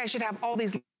feel like I should have all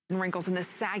these wrinkles and this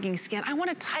sagging skin. I want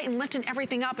to tighten, lift, and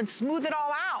everything up and smooth it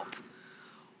all out.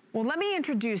 Well, let me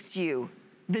introduce to you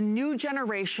the new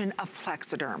generation of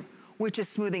Plexiderm, which is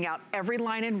smoothing out every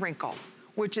line and wrinkle,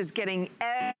 which is getting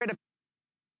rid of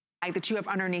that you have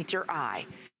underneath your eye.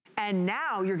 And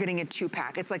now you're getting a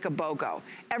 2-pack. It's like a BOGO.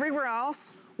 Everywhere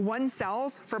else, one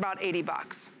sells for about 80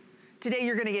 bucks. Today,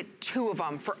 you're gonna get 2 of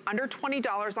them for under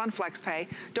 $20 on FlexPay.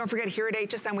 Don't forget, here at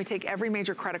HSN, we take every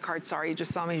major credit card. Sorry, you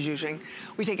just saw me zhuzhing.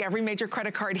 We take every major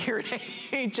credit card here at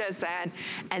HSN,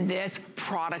 and this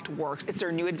product works. It's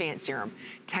their new advanced serum.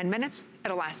 10 minutes,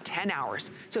 it'll last 10 hours.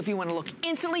 So if you wanna look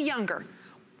instantly younger,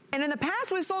 and in the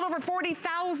past, we've sold over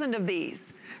 40,000 of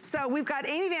these. So we've got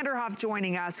Amy Vanderhoff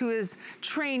joining us, who has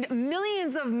trained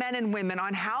millions of men and women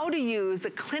on how to use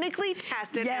the clinically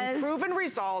tested and proven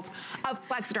results of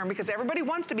Plexiderm, because everybody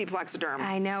wants to be Plexiderm.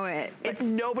 I know it. But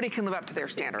nobody can live up to their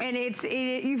standards. And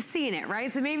you've seen it,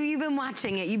 right? So maybe you've been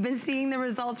watching it. You've been seeing the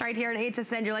results right here at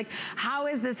HSN. You're like, how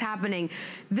is this happening?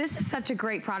 This is such a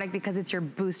great product because it's your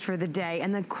boost for the day.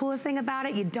 And the coolest thing about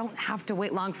it, you don't have to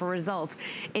wait long for results.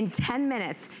 In 10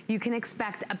 minutes, you can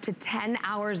expect up to 10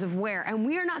 hours of wear. And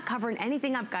we are not covering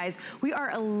anything up, guys. We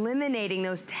are eliminating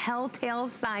those telltale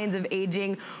signs of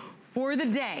aging for the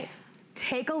day.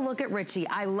 Take a look at Richie.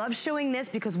 I love showing this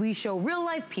because we show real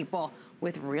life people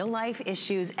with real life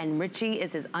issues, and Richie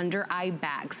is his under eye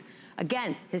bags.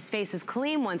 Again, his face is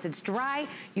clean. Once it's dry,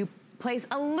 you place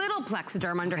a little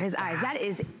Plexiderm under his eyes. That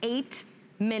is 8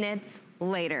 minutes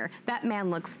later. That man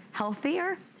looks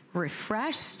healthier,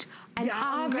 refreshed, and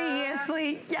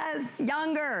obviously, yes,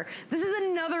 younger. This is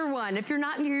another one. If you're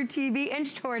not near your TV,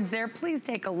 inch towards there, please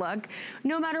take a look.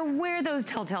 No matter where those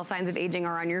telltale signs of aging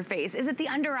are on your face, is it the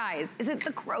under eyes? Is it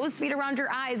the crow's feet around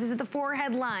your eyes? Is it the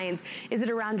forehead lines? Is it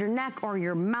around your neck or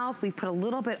your mouth? We put a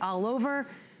little bit all over.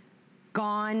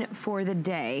 Gone for the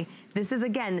day. This is,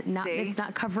 again, it's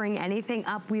not covering anything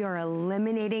up. We are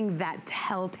eliminating that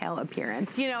telltale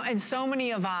appearance. You know, and so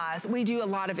many of us, we do a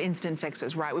lot of instant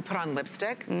fixes, right? We put on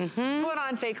lipstick, put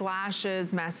on fake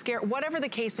lashes, mascara, whatever the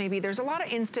case may be. There's a lot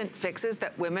of instant fixes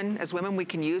that as women, we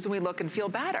can use and we look and feel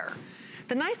better.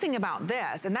 The nice thing about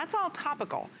this, and that's all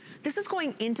topical, this is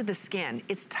going into the skin.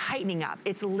 It's tightening up,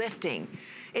 it's lifting.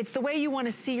 It's the way you want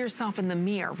to see yourself in the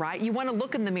mirror, right? You want to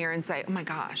look in the mirror and say, oh my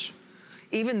gosh,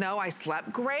 even though I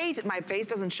slept great, my face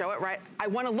doesn't show it right, I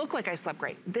want to look like I slept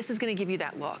great. This is going to give you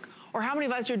that look. Or how many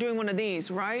of us are doing one of these,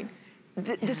 right?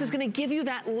 This is gonna give you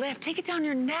that lift. Take it down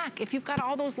your neck. If you've got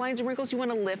all those lines and wrinkles, you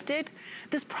wanna lift it.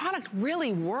 This product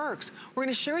really works. We're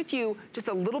gonna share with you, just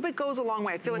a little bit goes a long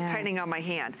way. I feel it tightening on my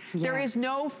hand. There is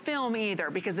no film either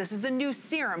because this is the new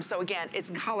serum. So again, it's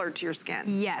colored to your skin.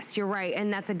 Yes, you're right.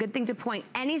 And that's a good thing to point.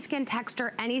 Any skin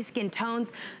texture, any skin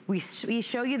tones, we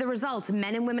show you the results.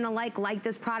 Men and women alike like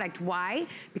this product. Why?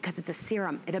 Because it's a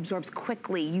serum. It absorbs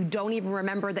quickly. You don't even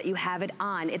remember that you have it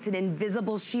on. It's an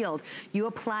invisible shield. You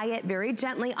apply it very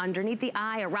gently underneath the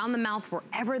eye, around the mouth,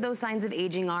 wherever those signs of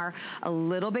aging are. A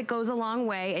little bit goes a long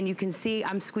way, and you can see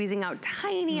I'm squeezing out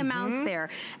tiny amounts there.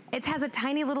 It has a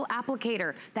tiny little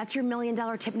applicator. That's your $1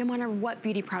 million tip, no matter what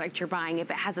beauty product you're buying. If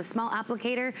it has a small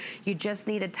applicator, you just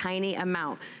need a tiny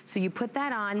amount. So you put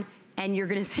that on, and you're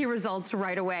gonna see results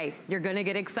right away. You're gonna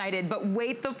get excited, but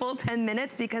wait the full 10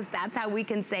 minutes because that's how we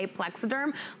can say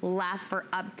Plexiderm lasts for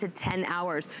up to 10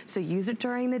 hours. So use it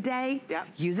during the day,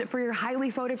 use it for your highly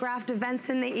photographed events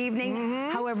in the evening,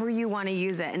 however you wanna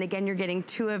use it. And again, you're getting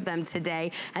 2 of them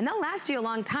today, and they'll last you a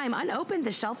long time. Unopened,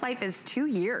 the shelf life is 2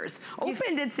 years.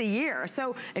 Opened, it's a year.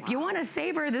 So if you wanna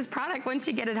savor this product once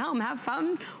you get it home, have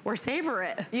fun or savor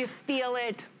it. You feel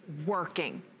it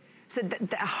working. So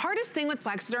the hardest thing with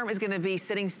Plexiderm is gonna be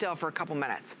sitting still for a couple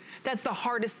minutes. That's the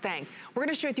hardest thing. We're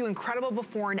gonna share with you incredible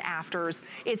before and afters.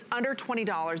 It's under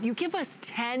 $20. You give us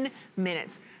 10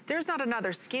 minutes. There's not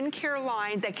another skincare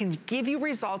line that can give you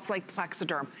results like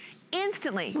Plexiderm.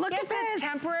 Instantly. Look at this. It's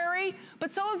temporary,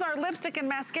 but so is our lipstick and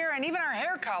mascara and even our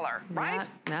hair color, right?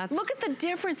 Look at the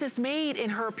difference it's made in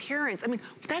her appearance. I mean,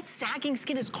 that sagging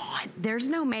skin is gone. There's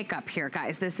no makeup here,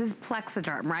 guys. This is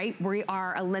Plexiderm, right? We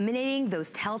are eliminating those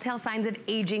telltale signs of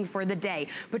aging for the day.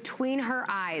 Between her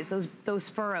eyes, those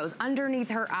furrows, underneath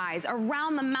her eyes,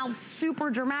 around the mouth, super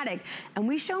dramatic. And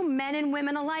we show men and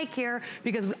women alike here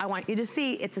because I want you to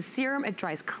see it's a serum. It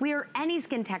dries clear, any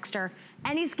skin texture,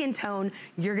 any skin tone,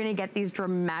 you're gonna get these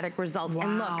dramatic results.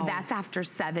 And look, that's after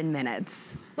 7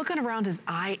 minutes. Looking around his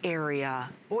eye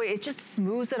area, boy, it just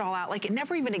smooths it all out like it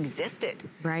never even existed.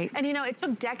 Right. And you know, it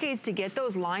took decades to get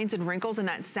those lines and wrinkles and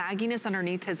that sagginess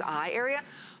underneath his eye area.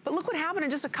 But look what happened in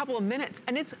just a couple of minutes,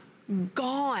 and it's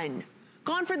gone.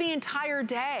 Gone for the entire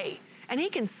day. And he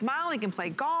can smile, he can play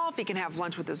golf, he can have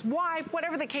lunch with his wife,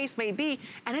 whatever the case may be,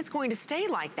 and it's going to stay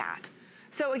like that.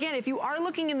 So again, if you are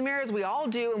looking in the mirror, as we all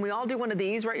do, and we all do one of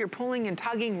these, right? You're pulling and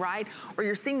tugging, right? Or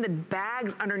you're seeing the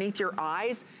bags underneath your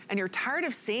eyes and you're tired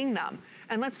of seeing them.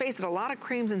 And let's face it, a lot of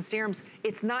creams and serums,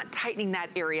 it's not tightening that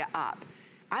area up.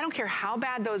 I don't care how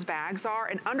bad those bags are,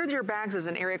 and under your bags is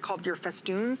an area called your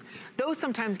festoons. Those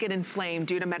sometimes get inflamed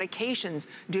due to medications,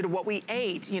 due to what we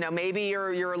ate. You know, maybe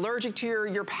you're allergic to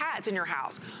your pets in your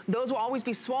house. Those will always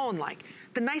be swollen like.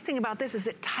 The nice thing about this is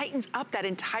it tightens up that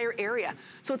entire area.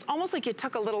 So it's almost like you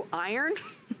took a little iron,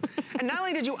 and not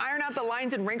only did you iron out the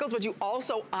lines and wrinkles, but you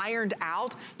also ironed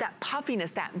out that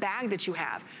puffiness, that bag that you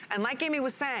have. And like Amy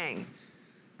was saying,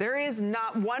 there is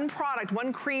not one product,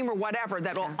 one cream or whatever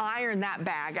that will iron that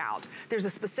bag out. There's a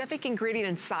specific ingredient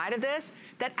inside of this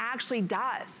that actually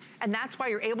does. And that's why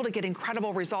you're able to get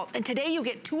incredible results. And today you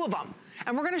get 2 of them.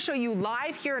 And we're gonna show you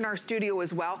live here in our studio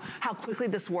as well how quickly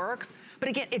this works. But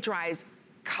again, it dries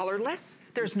colorless.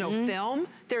 There's no film.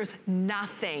 There's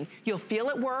nothing. You'll feel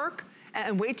it work.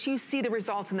 And wait till you see the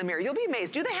results in the mirror. You'll be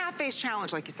amazed. Do the half-face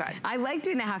challenge, like you said. I like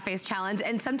doing the half-face challenge,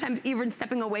 and sometimes even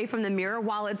stepping away from the mirror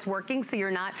while it's working so you're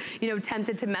not, you know,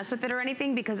 tempted to mess with it or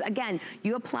anything, because again,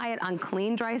 you apply it on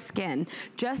clean, dry skin,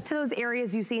 just to those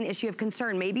areas you see an issue of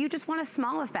concern. Maybe you just want a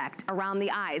small effect around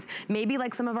the eyes. Maybe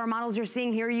like some of our models you're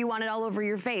seeing here, you want it all over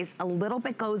your face. A little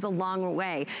bit goes a long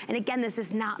way. And again, this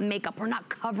is not makeup. We're not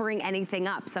covering anything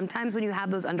up. Sometimes when you have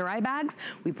those under eye bags,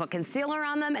 we put concealer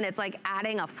on them, and it's like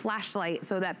adding a flashlight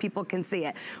so that people can see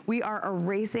it. We are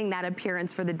erasing that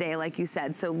appearance for the day, like you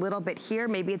said. So little bit here,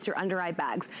 maybe it's your under eye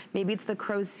bags. Maybe it's the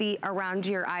crow's feet around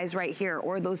your eyes right here,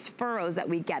 or those furrows that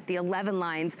we get, the 11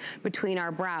 lines between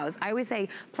our brows. I always say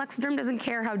Plexiderm doesn't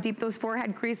care how deep those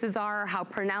forehead creases are, how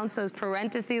pronounced those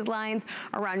parentheses lines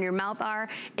around your mouth are.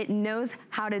 It knows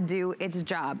how to do its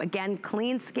job. Again,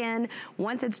 clean skin.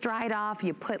 Once it's dried off,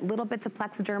 you put little bits of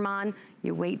Plexiderm on,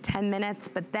 you wait 10 minutes,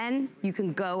 but then you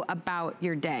can go about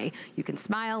your day. You can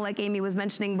smile like Amy was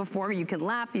mentioning before, you can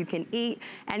laugh, you can eat,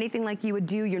 anything like you would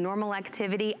do your normal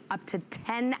activity, up to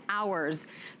 10 hours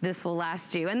this will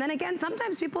last you. And then again,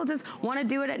 sometimes people just want to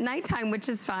do it at nighttime, which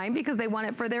is fine because they want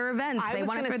it for their events, they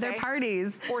want it for their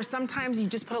parties. Or sometimes you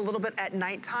just put a little bit at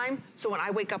nighttime, so when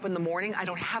I wake up in the morning, I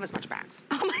don't have as much bags.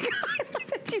 Oh my God, why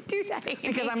did you do that, Amy?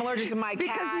 Because I'm allergic to my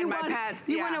cat and my pet.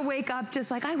 You want to wake up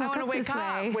just like I woke up this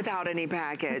way. Without any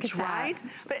baggage, right?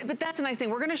 But that's a nice thing.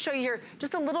 We're going to show you here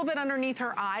just a little bit underneath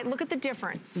her eye. Look at the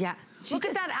difference. Yeah. Look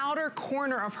at that outer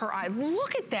corner of her eye.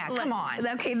 Look at that. Come on.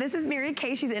 Okay, this is Mary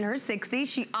Kay. She's in her 60s.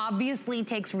 She obviously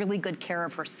takes really good care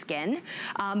of her skin,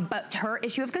 but her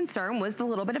issue of concern was the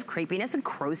little bit of crepiness and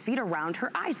crow's feet around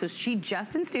her eye. So she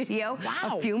just in studio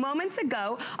a few moments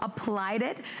ago applied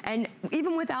it, and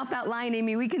even without that line,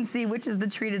 Amy, we can see which is the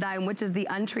treated eye and which is the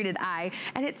untreated eye,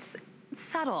 and it's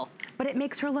subtle, but it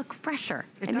makes her look fresher.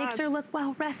 It makes her look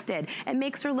well rested. It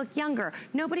makes her look younger.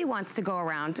 Nobody wants to go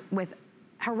around with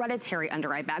hereditary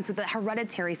under eye bags, with the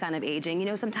hereditary sign of aging. You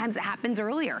know, sometimes it happens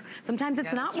earlier. Sometimes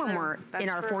it's not when we're in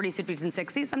our 40s, 50s, and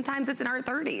 60s. Sometimes it's in our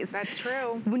 30s. That's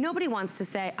true. Nobody wants to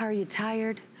say, are you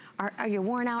tired? Are you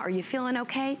worn out? Are you feeling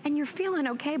okay? And you're feeling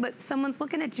okay, but someone's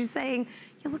looking at you saying,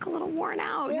 you look a little worn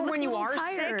out. Or when you are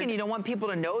sick and you don't want people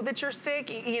to know that you're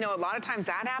sick, you know, a lot of times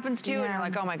that happens to you, and you're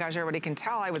like, oh my gosh, everybody can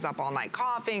tell I was up all night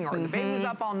coughing, or the baby was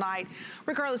up all night.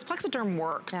 Regardless, Plexiderm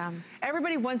works.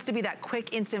 Everybody wants to be that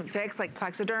quick instant fix like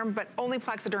Plexiderm, but only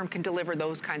Plexiderm can deliver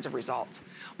those kinds of results.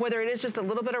 Whether it is just a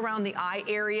little bit around the eye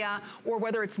area, or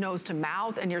whether it's nose to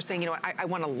mouth, and you're saying, you know what, I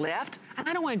want to lift, and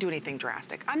I don't want to do anything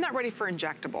drastic. I'm not ready for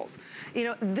injectables. You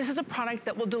know, this is a product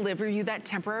that will deliver you that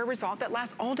temporary result that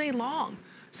lasts all day long.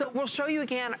 So we'll show you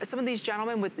again some of these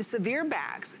gentlemen with severe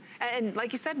bags. And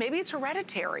like you said, maybe it's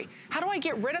hereditary. How do I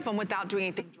get rid of them without doing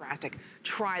anything drastic?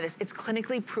 Try this. It's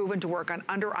clinically proven to work on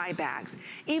under eye bags.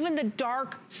 Even the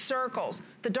dark circles.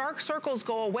 The dark circles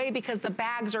go away because the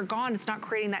bags are gone. It's not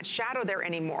creating that shadow there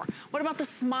anymore. What about the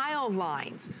smile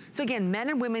lines? So again, men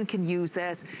and women can use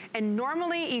this. And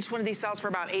normally each one of these sells for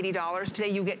about $80. Today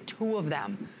you get 2 of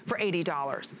them for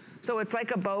 $80. So it's like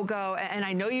a BOGO, and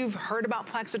I know you've heard about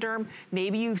Plexiderm.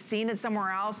 Maybe you've seen it somewhere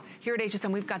else. Here at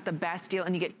HSN, we've got the best deal,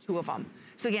 and you get 2 of them.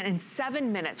 So again, in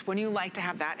 7 minutes, wouldn't you like to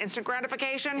have that instant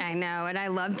gratification? I know, and I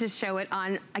love to show it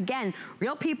on, again,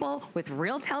 real people with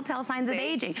real telltale signs of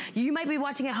aging. You might be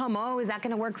watching at home, oh, is that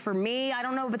gonna work for me? I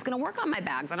don't know if it's gonna work on my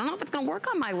bags. I don't know if it's gonna work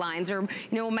on my lines, or you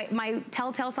know, my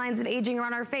telltale signs of aging are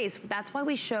on our face. That's why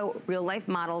we show real life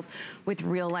models with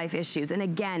real life issues. And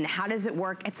again, how does it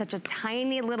work? It's such a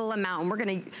tiny little amount, and we're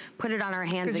gonna put it on our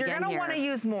hands again here. Because you're gonna wanna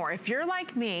use more. If you're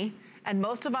like me, and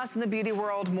most of us in the beauty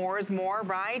world, more is more,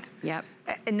 right? Yep.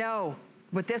 No,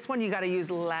 With this one, you gotta use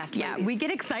less. Yeah, ladies. we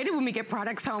get excited when we get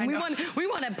products home. We want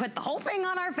to put the whole thing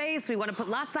on our face. We want to put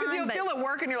lots on. Because you'll feel it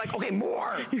work and you're like, okay,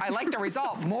 more. I like the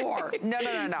result, more. No.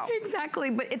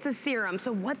 Exactly, but it's a serum.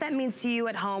 So what that means to you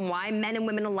at home, why men and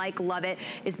women alike love it,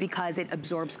 is because it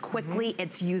absorbs quickly,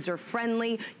 it's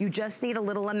user-friendly, you just need a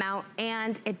little amount,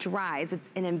 and it dries. It's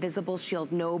an invisible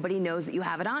shield. Nobody knows that you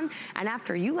have it on, and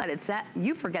after you let it set,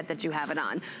 you forget that you have it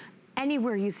on.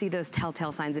 Anywhere you see those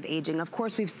telltale signs of aging, of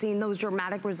course, we've seen those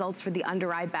dramatic results for the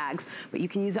under eye bags, but you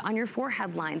can use it on your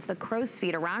forehead lines, the crow's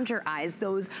feet around your eyes,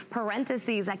 those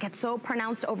parentheses that get so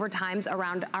pronounced over times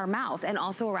around our mouth and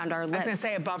also around our lips. I was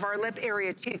gonna say above our lip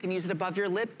area too. You can use it above your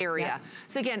lip area. Yep.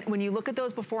 So again, when you look at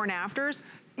those before and afters,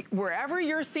 wherever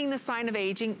you're seeing the sign of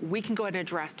aging, we can go ahead and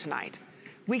address tonight.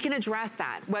 We can address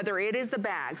that, whether it is the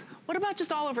bags. What about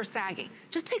just all over sagging?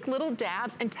 Just take little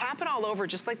dabs and tap it all over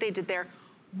just like they did there.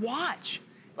 Watch.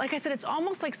 Like I said, it's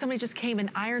almost like somebody just came and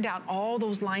ironed out all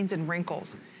those lines and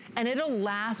wrinkles, and it'll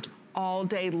last all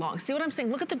day long. See what I'm saying?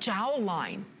 Look at the jowl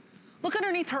line. Look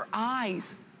underneath her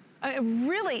eyes.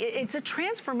 Really, it's a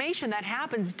transformation that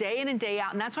happens day in and day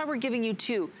out, and that's why we're giving you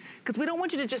two, because we don't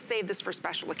want you to just save this for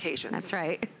special occasions. That's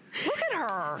right. Look at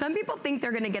her. Some people think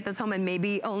they're gonna get this home and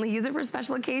maybe only use it for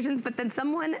special occasions, but then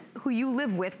someone who you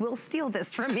live with will steal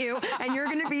this from you, and you're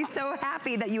gonna be so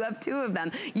happy that you have two of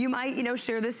them. You might,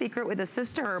 share the secret with a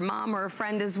sister or mom or a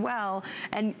friend as well,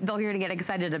 and they're gonna get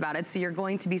excited about it, so you're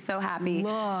going to be so happy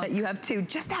that you have two.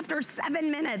 Just after 7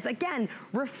 minutes, again,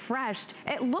 refreshed.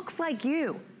 It looks like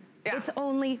you. Yeah. It's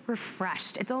only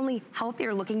refreshed. It's only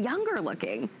healthier looking, younger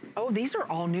looking. Oh, these are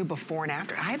all new before and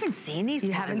after. I haven't seen these ones.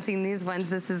 You haven't seen these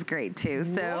ones? This is great too.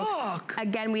 So look.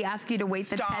 Again, we ask you to wait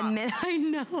the 10 minutes. I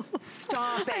know.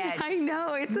 Stop it. I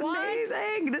know, it's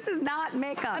amazing. This is not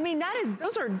makeup. I mean,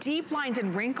 those are deep lines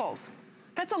and wrinkles.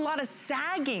 That's a lot of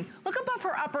sagging. Look above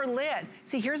her upper lid.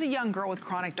 See, here's a young girl with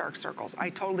chronic dark circles. I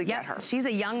totally get her. She's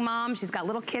a young mom. She's got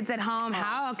little kids at home.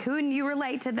 How couldn't you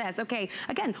relate to this? Okay,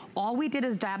 again, all we did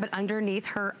is dab it underneath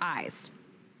her eyes.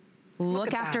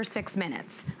 Look after 6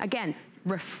 minutes. Again,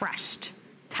 refreshed,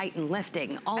 tight and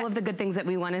lifting. All of the good things that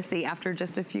we want to see after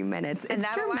just a few minutes. It's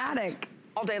dramatic.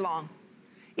 All day long.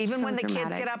 Even when the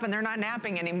kids get up and they're not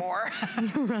napping anymore,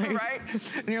 right?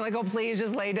 And you're like, oh, please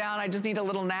just lay down. I just need a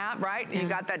little nap, right? And you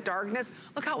got that darkness.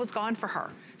 Look how it was gone for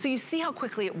her. So you see how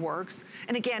quickly it works.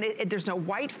 And again, there's no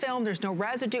white film, there's no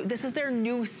residue. This is their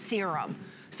new serum.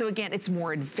 So again, it's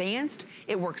more advanced,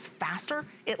 it works faster,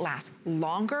 it lasts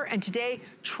longer. And today,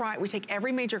 we take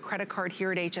every major credit card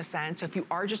here at HSN. So if you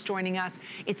are just joining us,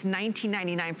 it's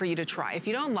 $19.99 for you to try. If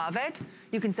you don't love it,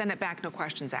 you can send it back, no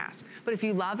questions asked. But if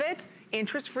you love it,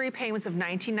 interest-free payments of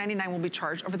 $19.99 will be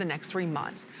charged over the next 3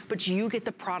 months. But you get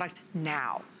the product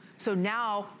now. So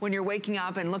now, when you're waking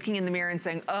up and looking in the mirror and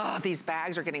saying, oh, these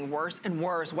bags are getting worse and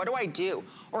worse, what do I do?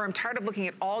 Or I'm tired of looking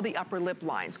at all the upper lip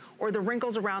lines or the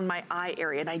wrinkles around my eye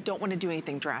area and I don't want to do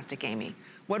anything drastic, Amy.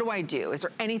 What do I do? Is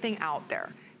there anything out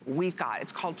there? We've got,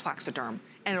 it's called Plexiderm,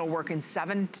 and it'll work in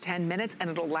 7 to 10 minutes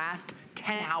and it'll last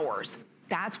 10 hours.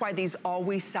 That's why these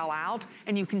always sell out.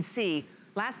 And you can see,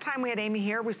 last time we had Amy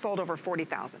here, we sold over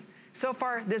 40,000. So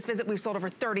far, this visit, we've sold over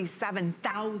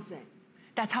 37,000.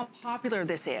 That's how popular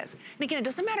this is. And again, it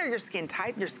doesn't matter your skin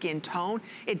type, your skin tone,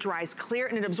 it dries clear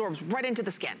and it absorbs right into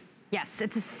the skin. Yes,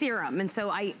 it's a serum, and so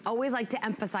I always like to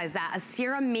emphasize that. A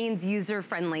serum means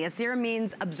user-friendly. A serum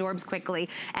means absorbs quickly,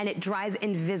 and it dries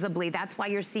invisibly. That's why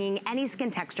you're seeing any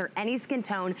skin texture, any skin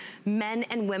tone, men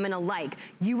and women alike.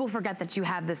 You will forget that you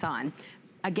have this on.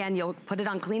 Again, you'll put it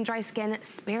on clean, dry skin,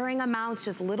 sparing amounts,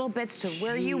 just little bits to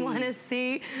where you want to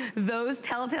see those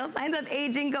telltale signs of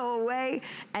aging go away.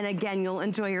 And again, you'll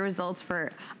enjoy your results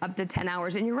for up to 10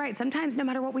 hours. And you're right, sometimes no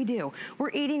matter what we do, we're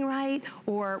eating right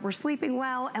or we're sleeping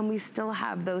well and we still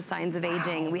have those signs of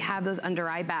aging. We have those under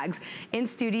eye bags. In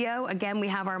studio, again, we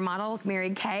have our model, Mary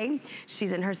Kay.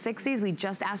 She's in her 60s. We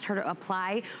just asked her to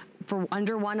apply for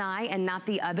under one eye and not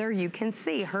the other. You can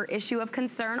see her issue of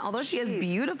concern. Although she has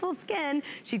beautiful skin,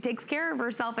 she takes care of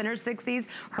herself in her 60s.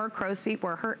 Her crow's feet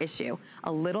were her issue.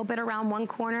 A little bit around one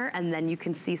corner, and then you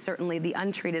can see certainly the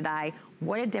untreated eye.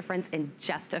 What a difference in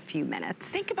just a few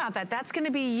minutes. Think about that. That's gonna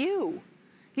be you.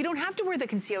 You don't have to wear the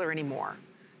concealer anymore.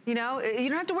 You know, you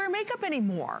don't have to wear makeup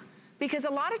anymore. Because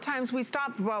a lot of times we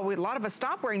stop, a lot of us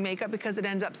stop wearing makeup because it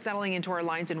ends up settling into our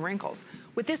lines and wrinkles.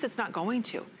 With this, it's not going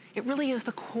to. It really is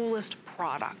the coolest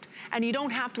product. And you don't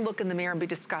have to look in the mirror and be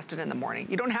disgusted in the morning.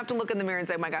 You don't have to look in the mirror and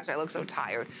say, oh my gosh, I look so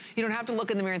tired. You don't have to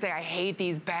look in the mirror and say, I hate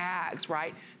these bags,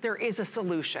 right? There is a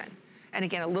solution. And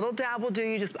again, a little dab will do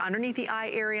you just underneath the eye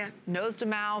area, nose to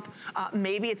mouth,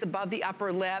 maybe it's above the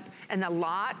upper lip, and a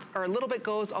lot or a little bit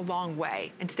goes a long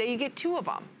way. And today you get 2 of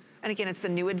them. And again, it's the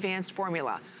new advanced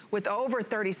formula. With over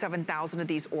 37,000 of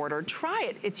these ordered, try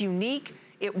it. It's unique.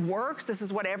 It works. This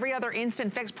is what every other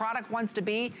instant fix product wants to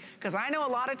be. Because I know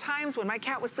a lot of times when my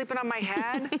cat was sleeping on my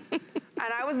head, and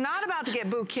I was not about to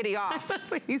get Boo Kitty off.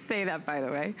 When you say that, by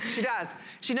the way. She does.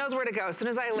 She knows where to go. As soon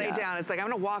as I lay down, it's like, I'm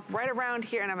gonna walk right around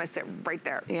here and I'm gonna sit right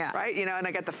there. Yeah. Right? You know, and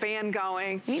I got the fan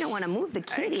going. You don't wanna move the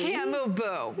kitty. I can't move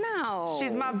Boo. No.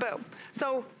 She's my Boo.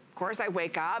 So, of course, I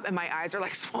wake up and my eyes are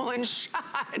like swollen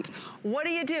shut. What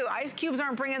do? Ice cubes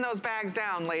aren't bringing those bags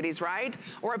down, ladies, right?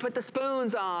 Or I put the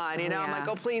spoons on, you know, I'm like,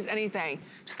 oh, please, anything.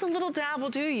 Just a little dab will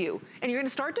do you. And you're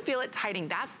gonna start to feel it tightening.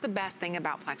 That's the best thing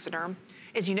about Plexiderm,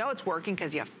 is you know it's working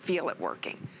because you feel it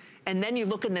working. And then you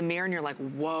look in the mirror and you're like,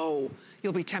 whoa,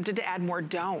 you'll be tempted to add more.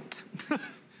 Don't.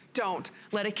 Don't.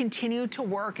 Let it continue to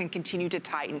work and continue to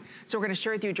tighten. So we're gonna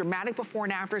share with you dramatic before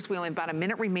and afters. We only have about a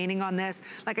minute remaining on this.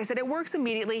 Like I said, it works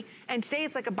immediately. And today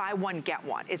it's like a buy one, get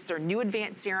one. It's their new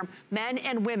advanced serum, men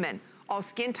and women. All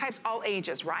skin types, all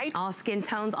ages, right? All skin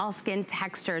tones, all skin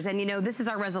textures. And you know, this is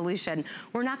our resolution.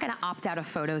 We're not gonna opt out of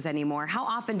photos anymore. How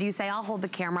often do you say, I'll hold the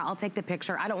camera, I'll take the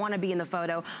picture, I don't wanna be in the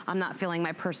photo, I'm not feeling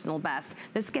my personal best.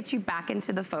 This gets you back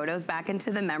into the photos, back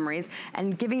into the memories,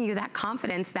 and giving you that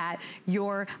confidence that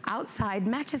your outside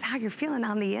matches how you're feeling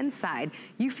on the inside.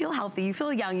 You feel healthy, you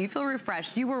feel young, you feel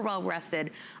refreshed, you were well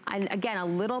rested. And again, a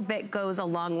little bit goes a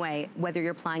long way, whether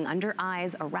you're applying under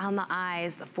eyes, around the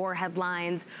eyes, the forehead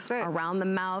lines, around the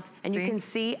mouth. And you can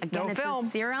see, again, it's a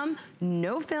serum,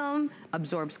 no film,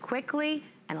 absorbs quickly,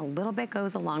 and a little bit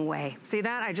goes a long way. See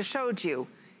that? I just showed you.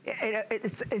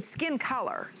 It's skin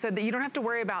color, so that you don't have to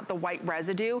worry about the white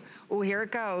residue. Oh, here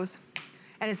it goes.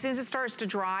 And as soon as it starts to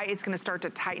dry, it's gonna start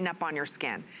to tighten up on your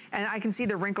skin. And I can see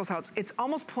the wrinkles, how it's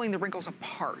almost pulling the wrinkles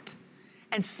apart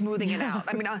and smoothing it out.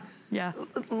 I mean,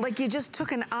 like you just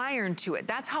took an iron to it.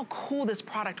 That's how cool this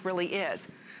product really is.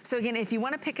 So again, if you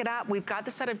wanna pick it up, we've got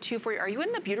the set of 2 for you. Are you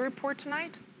in the beauty report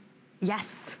tonight?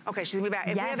 Yes. Okay, she's gonna be back.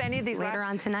 If we have any of these later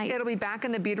on tonight, it'll be back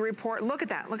in the beauty report. Look at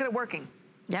that, look at it working.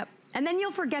 Yep. And then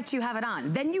you'll forget you have it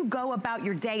on. Then you go about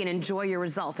your day and enjoy your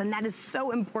results. And that is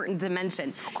so important to mention.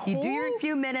 So cool. You do your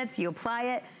few minutes, you apply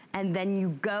it, and then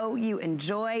you go, you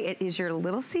enjoy. It is your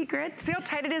little secret. See how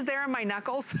tight it is there on my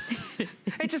knuckles?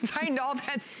 It just tightened all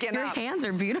that skin up. Your hands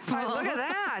are beautiful. Oh, look at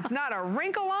that. It's not a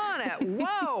wrinkle on it.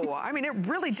 Whoa. I mean, it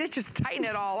really did just tighten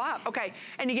it all up. Okay,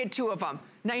 and you get 2 of them.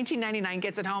 $19.99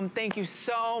 gets it home. Thank you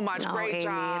so much. Great Amy,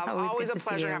 job. It's always a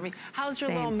pleasure having you. How's your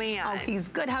little man? Oh, he's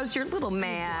good. How's your little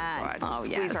man? He's doing good. Oh, We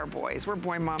yes. squeeze our boys. We're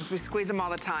boy moms. We squeeze them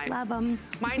all the time. Love them.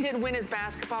 Mine didn't win his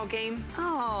basketball game.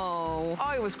 Oh.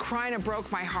 Oh, he was crying and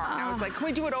broke my heart. And I was like, can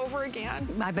we do it over again?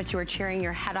 I bet you were cheering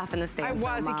your head off in the stands. I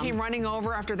was. Though, he came running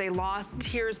over after they lost.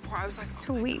 Tears pour. I was like,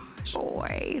 sweet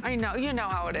boy. I know. You know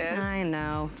how it is. I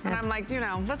know. And I'm like, you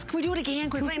know, can we do it again?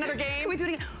 Can we play another game? Can we do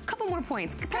it again? A couple more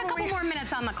points. Put a couple more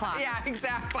minutes on the clock. Yeah,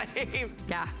 exactly.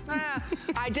 Yeah.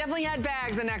 I definitely had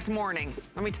bags the next morning.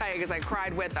 Let me tell you, because I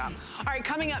cried with them. All right,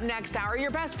 coming up next hour,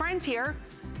 your best friends here.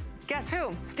 Guess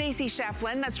who? Stacey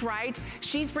Shefflin, that's right.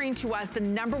 She's bringing to us the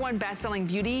 #1 best-selling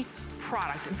beauty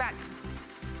product. In fact,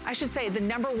 I should say the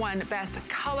 #1 best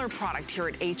color product here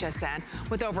at HSN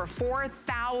with over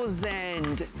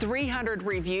 4,300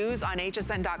 reviews on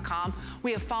hsn.com.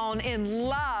 We have fallen in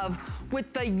love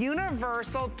with the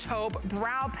Universal Taupe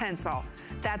Brow Pencil.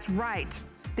 That's right.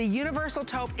 The Universal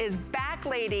Taupe is back,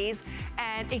 ladies,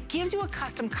 and it gives you a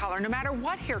custom color no matter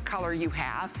what hair color you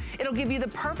have. It'll give you the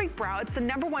perfect brow. It's the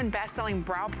 #1 best-selling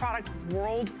brow product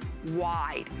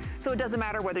worldwide. So it doesn't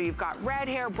matter whether you've got red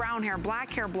hair, brown hair,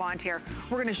 black hair, blonde hair.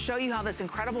 We're gonna show you how this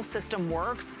incredible system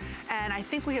works. And I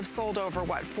think we have sold over,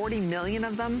 what, 40 million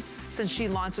of them since she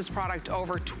launched this product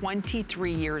over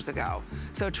 23 years ago.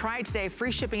 So try it today,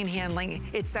 free shipping and handling.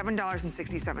 It's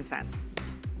 $7.67.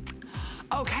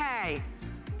 Okay.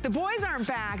 The boys aren't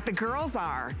back, the girls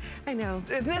are. I know.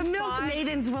 Isn't this fun? The Milk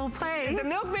Maidens will play. The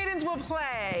Milk Maidens will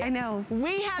play. I know.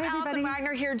 We have Allison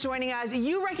Wagner here joining us.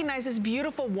 You recognize this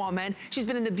beautiful woman. She's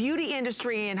been in the beauty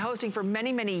industry and hosting for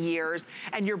many, many years.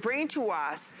 And you're bringing to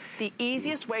us the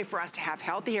easiest way for us to have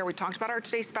healthy hair. We talked about our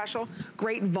today's special,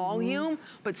 great volume,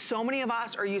 but so many of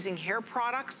us are using hair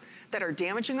products that are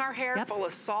damaging our hair, full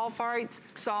of sulfates,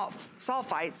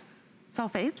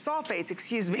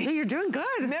 excuse me. No, you're doing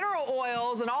good. Mineral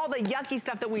oils and all the yucky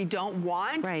stuff that we don't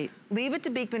want. Right. Leave it to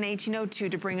Beekman 1802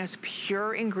 to bring us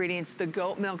pure ingredients, the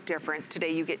goat milk difference.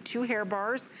 Today you get 2 hair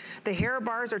bars. The hair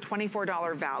bars are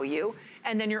 $24 value.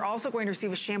 And then you're also going to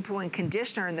receive a shampoo and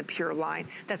conditioner in the pure line.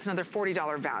 That's another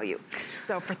 $40 value.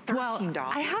 So for $13.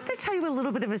 Well, I have to tell you a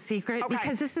little bit of a secret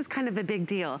because this is kind of a big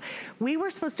deal. We were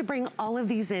supposed to bring all of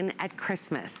these in at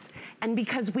Christmas. And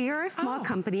because we are a small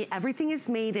company, everything is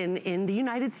made in in the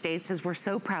United States, as we're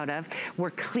so proud of.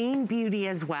 We're clean beauty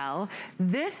as well.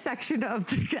 This section of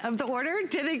the order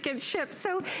didn't get shipped.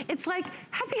 So it's like,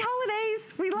 happy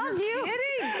holidays. We love you.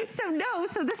 Kidding.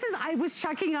 So this is, I was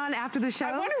checking on after the show.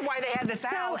 I wondered why they had this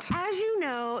out. So as you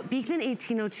know, Beekman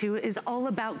 1802 is all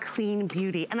about clean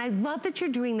beauty. And I love that you're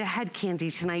doing the head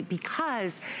candy tonight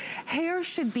because hair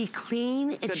should be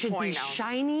clean. It should be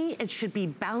shiny. It should be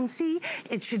bouncy.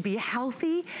 It should be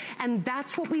healthy. And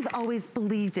that's what we've always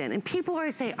believed in. And people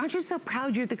always say, aren't you so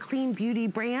proud you're the clean beauty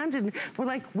brand? And we're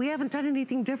like, we haven't done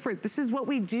anything different. This is what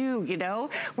we do, you know?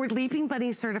 We're Leaping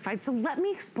Bunny certified. So let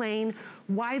me explain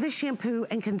why the shampoo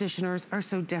and conditioners are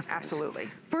so different. Absolutely.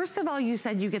 First of all, you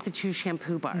said you get the 2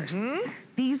 shampoo bars.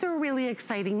 These are really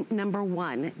exciting, number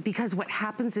one, because what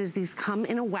happens is these come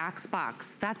in a wax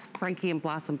box. That's Frankie and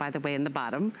Blossom, by the way, in the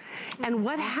bottom. And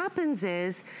what happens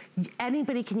is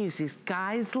anybody can use these.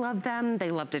 Guys love them.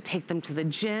 They love to take them to the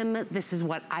gym. This is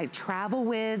what I travel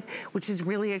with, which is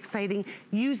really exciting.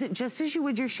 Use it just as you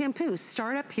would your shampoo.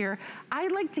 Start up here. I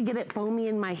like to get it foamy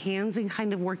in my hands and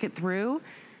kind of work it through.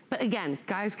 But again,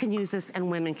 guys can use this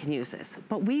and women can use this.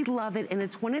 But we love it, and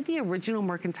it's one of the original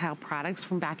mercantile products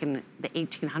from back in the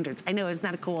 1800s. I know, isn't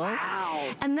that cool?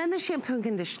 Wow. And then the shampoo and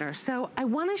conditioner. So I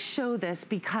wanna show this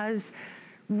because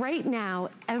right now,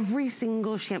 every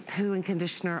single shampoo and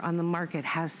conditioner on the market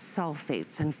has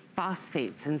sulfates and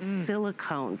phosphates and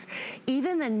silicones.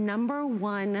 Even the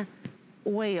 #1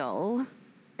 oil,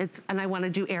 and I wanna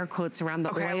do air quotes around the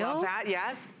oil. Okay, I love that,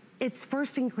 yes. Its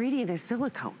first ingredient is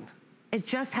silicone. It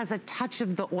just has a touch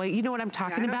of the oil. You know what I'm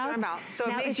talking about? I know what you're talking about. So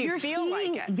now, it makes you feel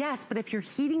like it. Yes, but if you're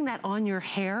heating that on your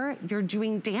hair, you're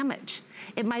doing damage.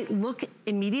 It might look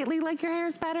immediately like your hair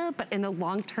is better, but in the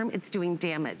long term, it's doing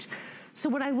damage. So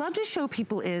what I love to show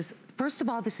people is, first of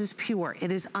all, this is pure.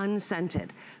 It is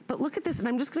unscented. But look at this, and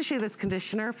I'm just gonna show you this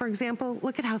conditioner, for example.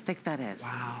 Look at how thick that is.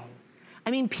 Wow. I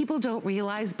mean, people don't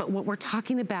realize, but what we're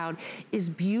talking about is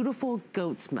beautiful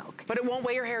goat's milk. But it won't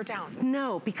weigh your hair down.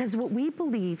 No, because what we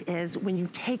believe is when you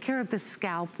take care of the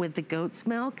scalp with the goat's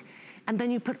milk, and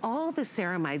then you put all the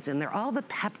ceramides in there, all the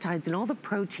peptides and all the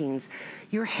proteins,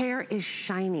 your hair is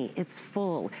shiny, it's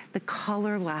full, the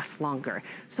color lasts longer.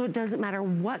 So it doesn't matter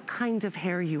what kind of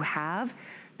hair you have,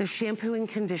 the shampoo and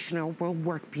conditioner will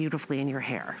work beautifully in your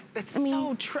hair. That's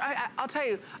so true. I'll tell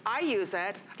you, I use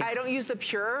it. Yeah. I don't use the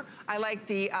pure. I like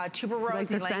the tuberose. Like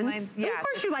the scent? Yes. Of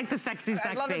course you like the sexy.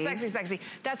 I love the sexy.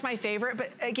 That's my favorite.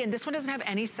 But again, this one doesn't have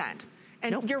any scent.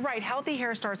 And you're right, healthy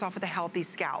hair starts off with a healthy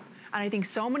scalp. And I think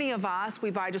so many of us,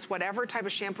 we buy just whatever type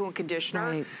of shampoo and conditioner.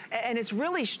 Right. And it's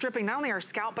really stripping not only our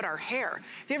scalp, but our hair.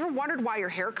 Have you ever wondered why your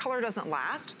hair color doesn't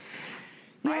last?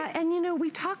 Yeah, right? and you know,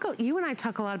 you and I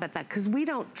talk a lot about that because we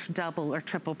don't double or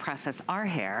triple process our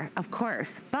hair, of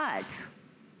course, but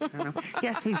I don't know.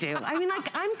 Yes, we do. I mean, like,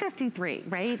 I'm 53,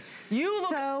 right? You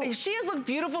look, she has looked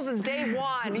beautiful since day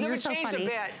one. You haven't changed a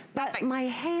bit. But my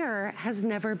hair has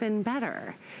never been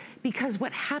better. Because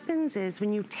what happens is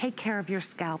when you take care of your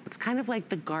scalp, it's kind of like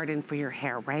the garden for your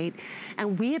hair, right?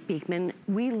 And we at Beekman,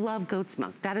 we love goat's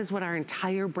milk. That is what our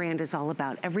entire brand is all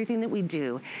about. Everything that we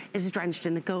do is drenched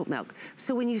in the goat milk.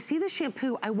 So when you see the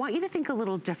shampoo, I want you to think a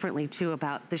little differently too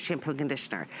about the shampoo and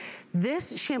conditioner.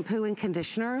 This shampoo and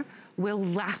conditioner will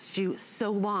last you so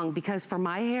long because for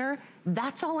my hair,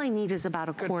 that's all I need is about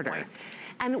a quarter. Point.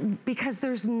 And because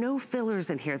there's no fillers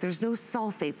in here, there's no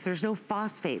sulfates, there's no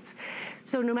phosphates.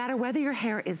 So no matter whether your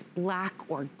hair is black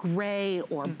or gray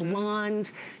or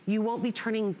blonde, you won't be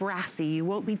turning brassy, you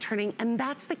won't be turning, and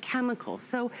that's the chemical.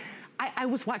 So I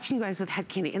was watching you guys with head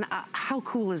candy, and how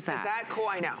cool is that? Is that cool?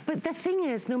 I know. But the thing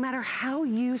is, no matter how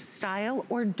you style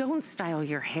or don't style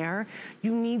your hair,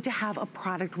 you need to have a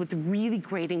product with really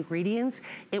great ingredients.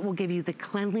 It will give you the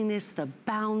cleanliness, the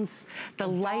bounce, the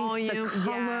life, volume, the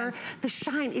color, yes. the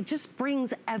shine. It just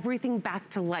brings everything back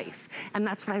to life. And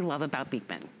that's what I love about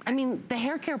Beekman. I mean, the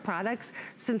hair care products,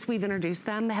 since we've introduced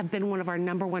them, have been one of our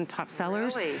 #1 top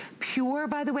sellers. Really? Pure,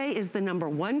 by the way, is the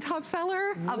 #1 top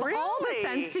seller of all the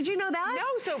scents. Did you know that? No,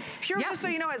 so Pure, just so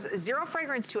you know, has 0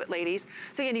 fragrance to it, ladies.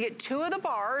 So again, you get 2 of the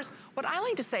bars. What I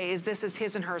like to say is this is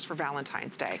his and hers for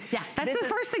Valentine's Day. Yeah, that's the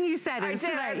first thing you said. I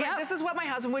did. I was like, this is what my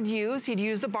husband would use. He'd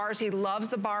use the bars. He loves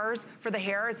the bars for the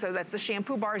hair. So that's the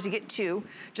shampoo bars. You get 2.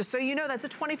 Just so you know, that's a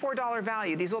 $24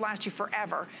 value. These will last you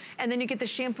forever. And then you get the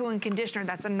shampoo and conditioner.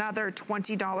 That's another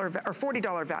 $20 or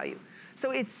 $40 value.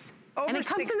 So it's over and it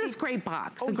comes 60. in this great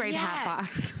box, the great hat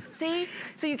box. See?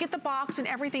 So you get the box and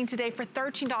everything today for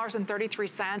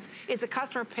 $13.33. It's a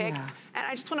customer pick. Yeah. And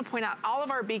I just want to point out all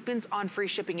of our Beekmans on free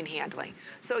shipping and handling.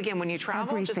 So again, when you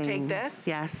travel, just take this.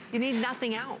 Yes. You need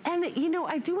nothing else. And you know,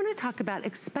 I do want to talk about,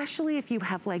 especially if you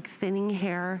have like thinning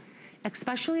hair,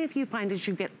 especially if you find as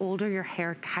you get older, your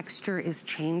hair texture is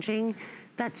changing.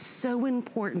 That's so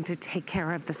important to take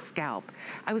care of the scalp.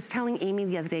 I was telling Amy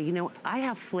the other day, you know, I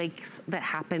have flakes that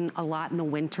happen a lot in the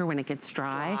winter when it gets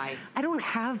dry. I don't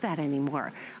have that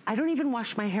anymore. I don't even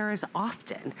wash my hair as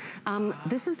often.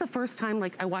 This is the first time,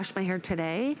 like I washed my hair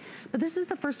today, but this is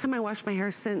the first time I washed my hair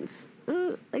since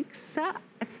like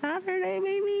Saturday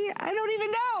maybe? I don't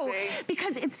even know. See?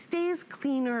 Because it stays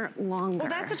cleaner longer. Well,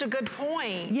 that's such a good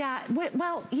point. Yeah,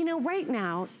 well, you know, right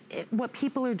now, what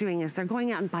people are doing is they're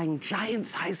going out and buying giant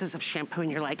sizes of shampoo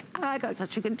and you're like, oh, I got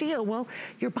such a good deal. Well,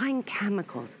 you're buying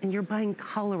chemicals and you're buying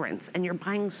colorants and you're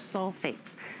buying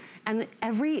sulfates. And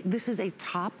this is a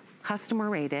top customer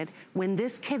rated. When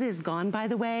this kit is gone, by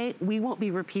the way, we won't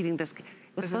be repeating this.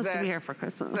 It was supposed to be here for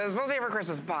Christmas. It was supposed to be here for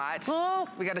Christmas, but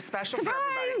we got a special surprise!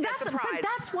 For everybody. But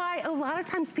that's why a lot of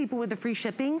times people with the free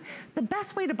shipping, the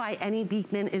best way to buy any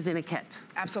Beekman is in a kit.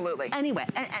 Absolutely. Anyway,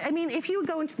 I mean, if you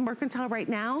go into the Mercantile right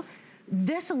now,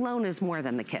 this alone is more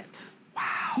than the kit. Wow.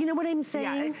 You know what I'm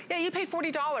saying? Yeah, you paid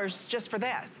 $40 just for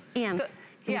this. And can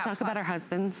we talk about our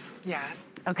husbands? Yes.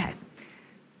 Okay.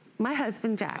 My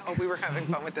husband, Jack. Oh, we were having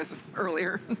fun with this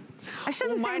earlier. I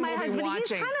shouldn't say my husband. He's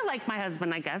kind of like my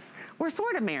husband, I guess. We're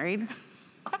sort of married.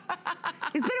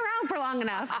 He's been around for long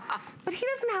enough, but he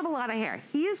doesn't have a lot of hair.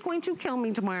 He is going to kill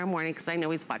me tomorrow morning because I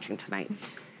know he's watching tonight.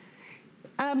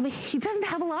 He doesn't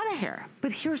have a lot of hair,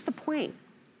 but here's the point.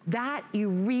 That you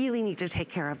really need to take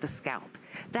care of the scalp.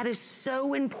 That is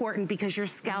so important because your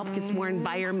scalp gets more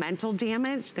environmental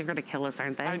damage. They're gonna kill us,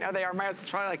 aren't they? I know they are. My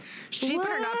husband's probably like, she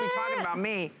better not be talking about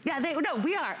me. Yeah, no,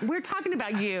 we are. We're talking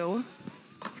about you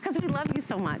because we love you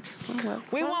so much.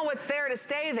 We want what's there to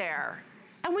stay there.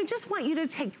 And we just want you to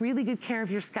take really good care of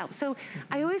your scalp. So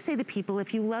I always say to people,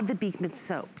 if you love the Beekman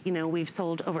soap, you know, we've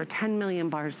sold over 10 million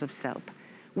bars of soap.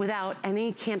 Without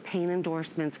any campaign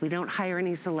endorsements, we don't hire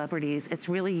any celebrities. It's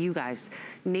really you guys.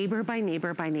 Neighbor by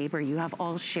neighbor by neighbor, you have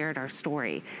all shared our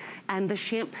story. And the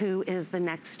shampoo is the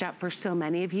next step for so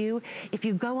many of you. If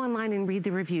you go online and read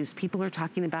the reviews, people are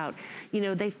talking about, you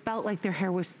know, they felt like their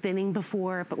hair was thinning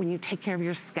before, but when you take care of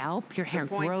your scalp, your hair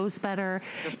grows better.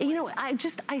 And, you know,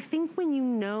 I think when you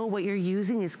know what you're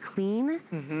using is clean,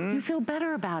 you feel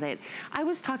better about it. I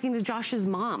was talking to Josh's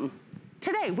mom.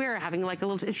 Today, we're having like a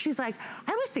little, she's like,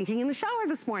 I was thinking in the shower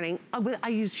this morning,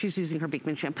 she's using her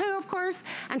Beekman shampoo, of course,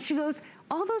 and she goes,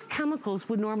 all those chemicals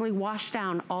would normally wash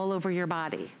down all over your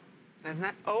body. Isn't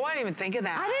that, oh, I didn't even think of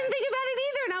that. I didn't think about it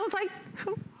either, and I was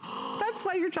like, that's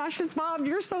why you're Josh's mom,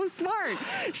 you're so smart.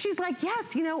 She's like,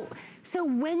 yes, you know, so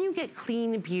when you get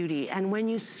clean beauty and when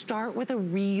you start with a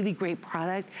really great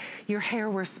product, your hair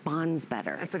responds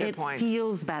better. That's a good point. It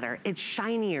feels better, it's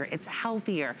shinier, it's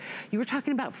healthier. You were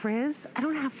talking about frizz? I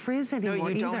don't have frizz anymore either. No,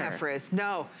 you don't have frizz,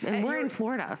 no. And we're in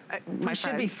Florida. We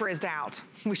should be frizzed out.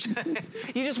 We should.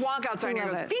 You just walk outside and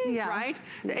it goes ding, right?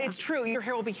 Yeah. It's true, your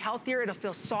hair will be healthier, it'll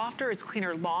feel softer, it's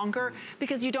cleaner longer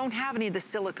because you don't have any of the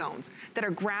silicones that are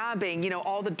grabbing, you know,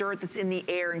 all the dirt that's in the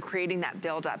air and creating that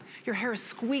buildup. Your hair is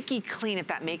squeaky clean, if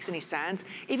that makes any sense.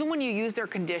 Even when you use their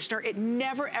conditioner, it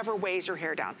never ever weighs your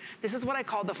hair down. This is what I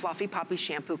call the Fluffy Puppy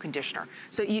Shampoo Conditioner.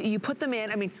 So you put them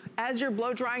in, I mean, as you're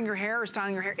blow drying your hair or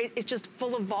styling your hair, it's just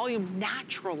full of volume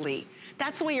naturally.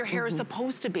 That's the way your hair is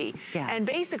supposed to be. Yeah. And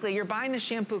basically, you're buying the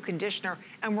shampoo conditioner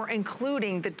and we're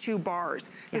including the 2 bars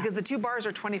because the 2 bars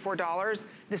are $24.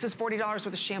 This is $40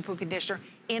 with a shampoo conditioner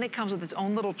and it comes with its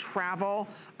own little travel,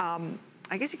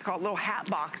 I guess you could call it little hat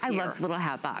box here. I love little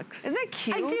hat box. Isn't that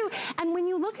cute? I do. And when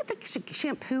you look at the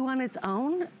shampoo on its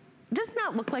own, does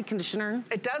not look like conditioner.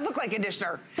 It does look like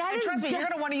conditioner. And trust me, you're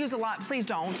gonna wanna use a lot. Please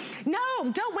don't. No,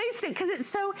 don't waste it, because it's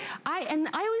so, I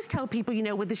always tell people, you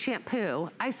know, with the shampoo,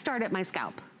 I start at my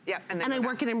scalp. Yeah, and I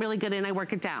work it in really good and I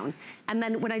work it down. And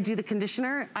then when I do the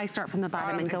conditioner, I start from the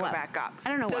bottom and go up. Back up. I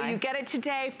don't know why. So you get it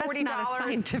today, $40. That's not a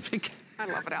scientific. I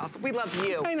love it, Allison. We love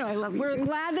you. I know, I love you. We're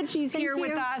glad that she's here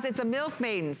with us. It's a Milk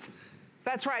Maidens.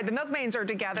 That's right, the Milk Maidens are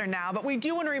together now, but we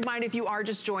do want to remind, if you are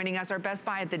just joining us, our best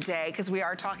buy of the day, because we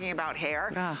are talking about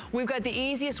hair. We've got the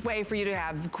easiest way for you to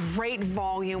have great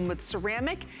volume with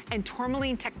ceramic and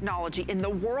tourmaline technology in the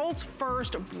world's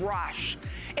first brush.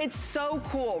 It's so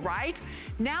cool, right?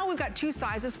 Now we've got 2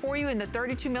 sizes for you in the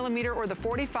 32 millimeter or the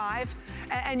 45.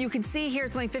 And you can see here,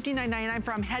 it's only $59.99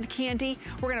 from Head Kandy.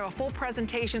 We're gonna have a full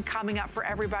presentation coming up for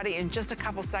everybody in just a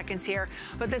couple seconds here.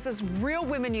 But this is real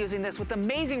women using this with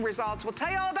amazing results. We'll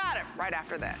tell you all about it right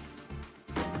after this.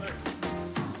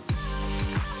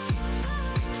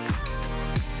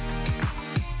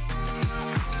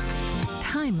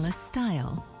 Timeless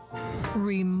style,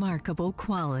 remarkable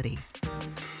quality,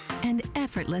 and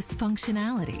effortless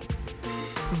functionality.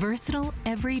 Versatile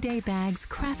everyday bags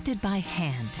crafted by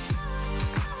hand.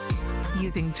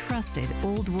 using trusted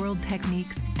old world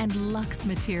techniques and luxe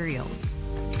materials.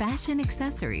 Fashion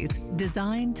accessories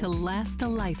designed to last a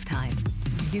lifetime.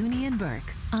 Dooney &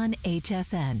 Burke on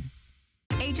HSN.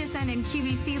 HSN and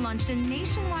QVC launched a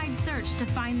nationwide search to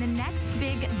find the next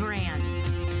big brands.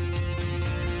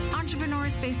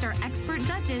 Entrepreneurs faced our expert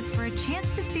judges for a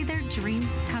chance to see their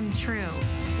dreams come true.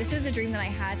 This is a dream that I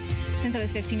had since I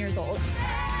was 15 years old.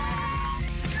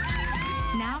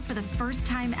 Now, for the first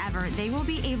time ever, they will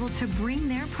be able to bring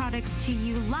their products to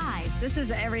you live. This is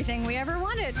everything we ever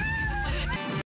wanted.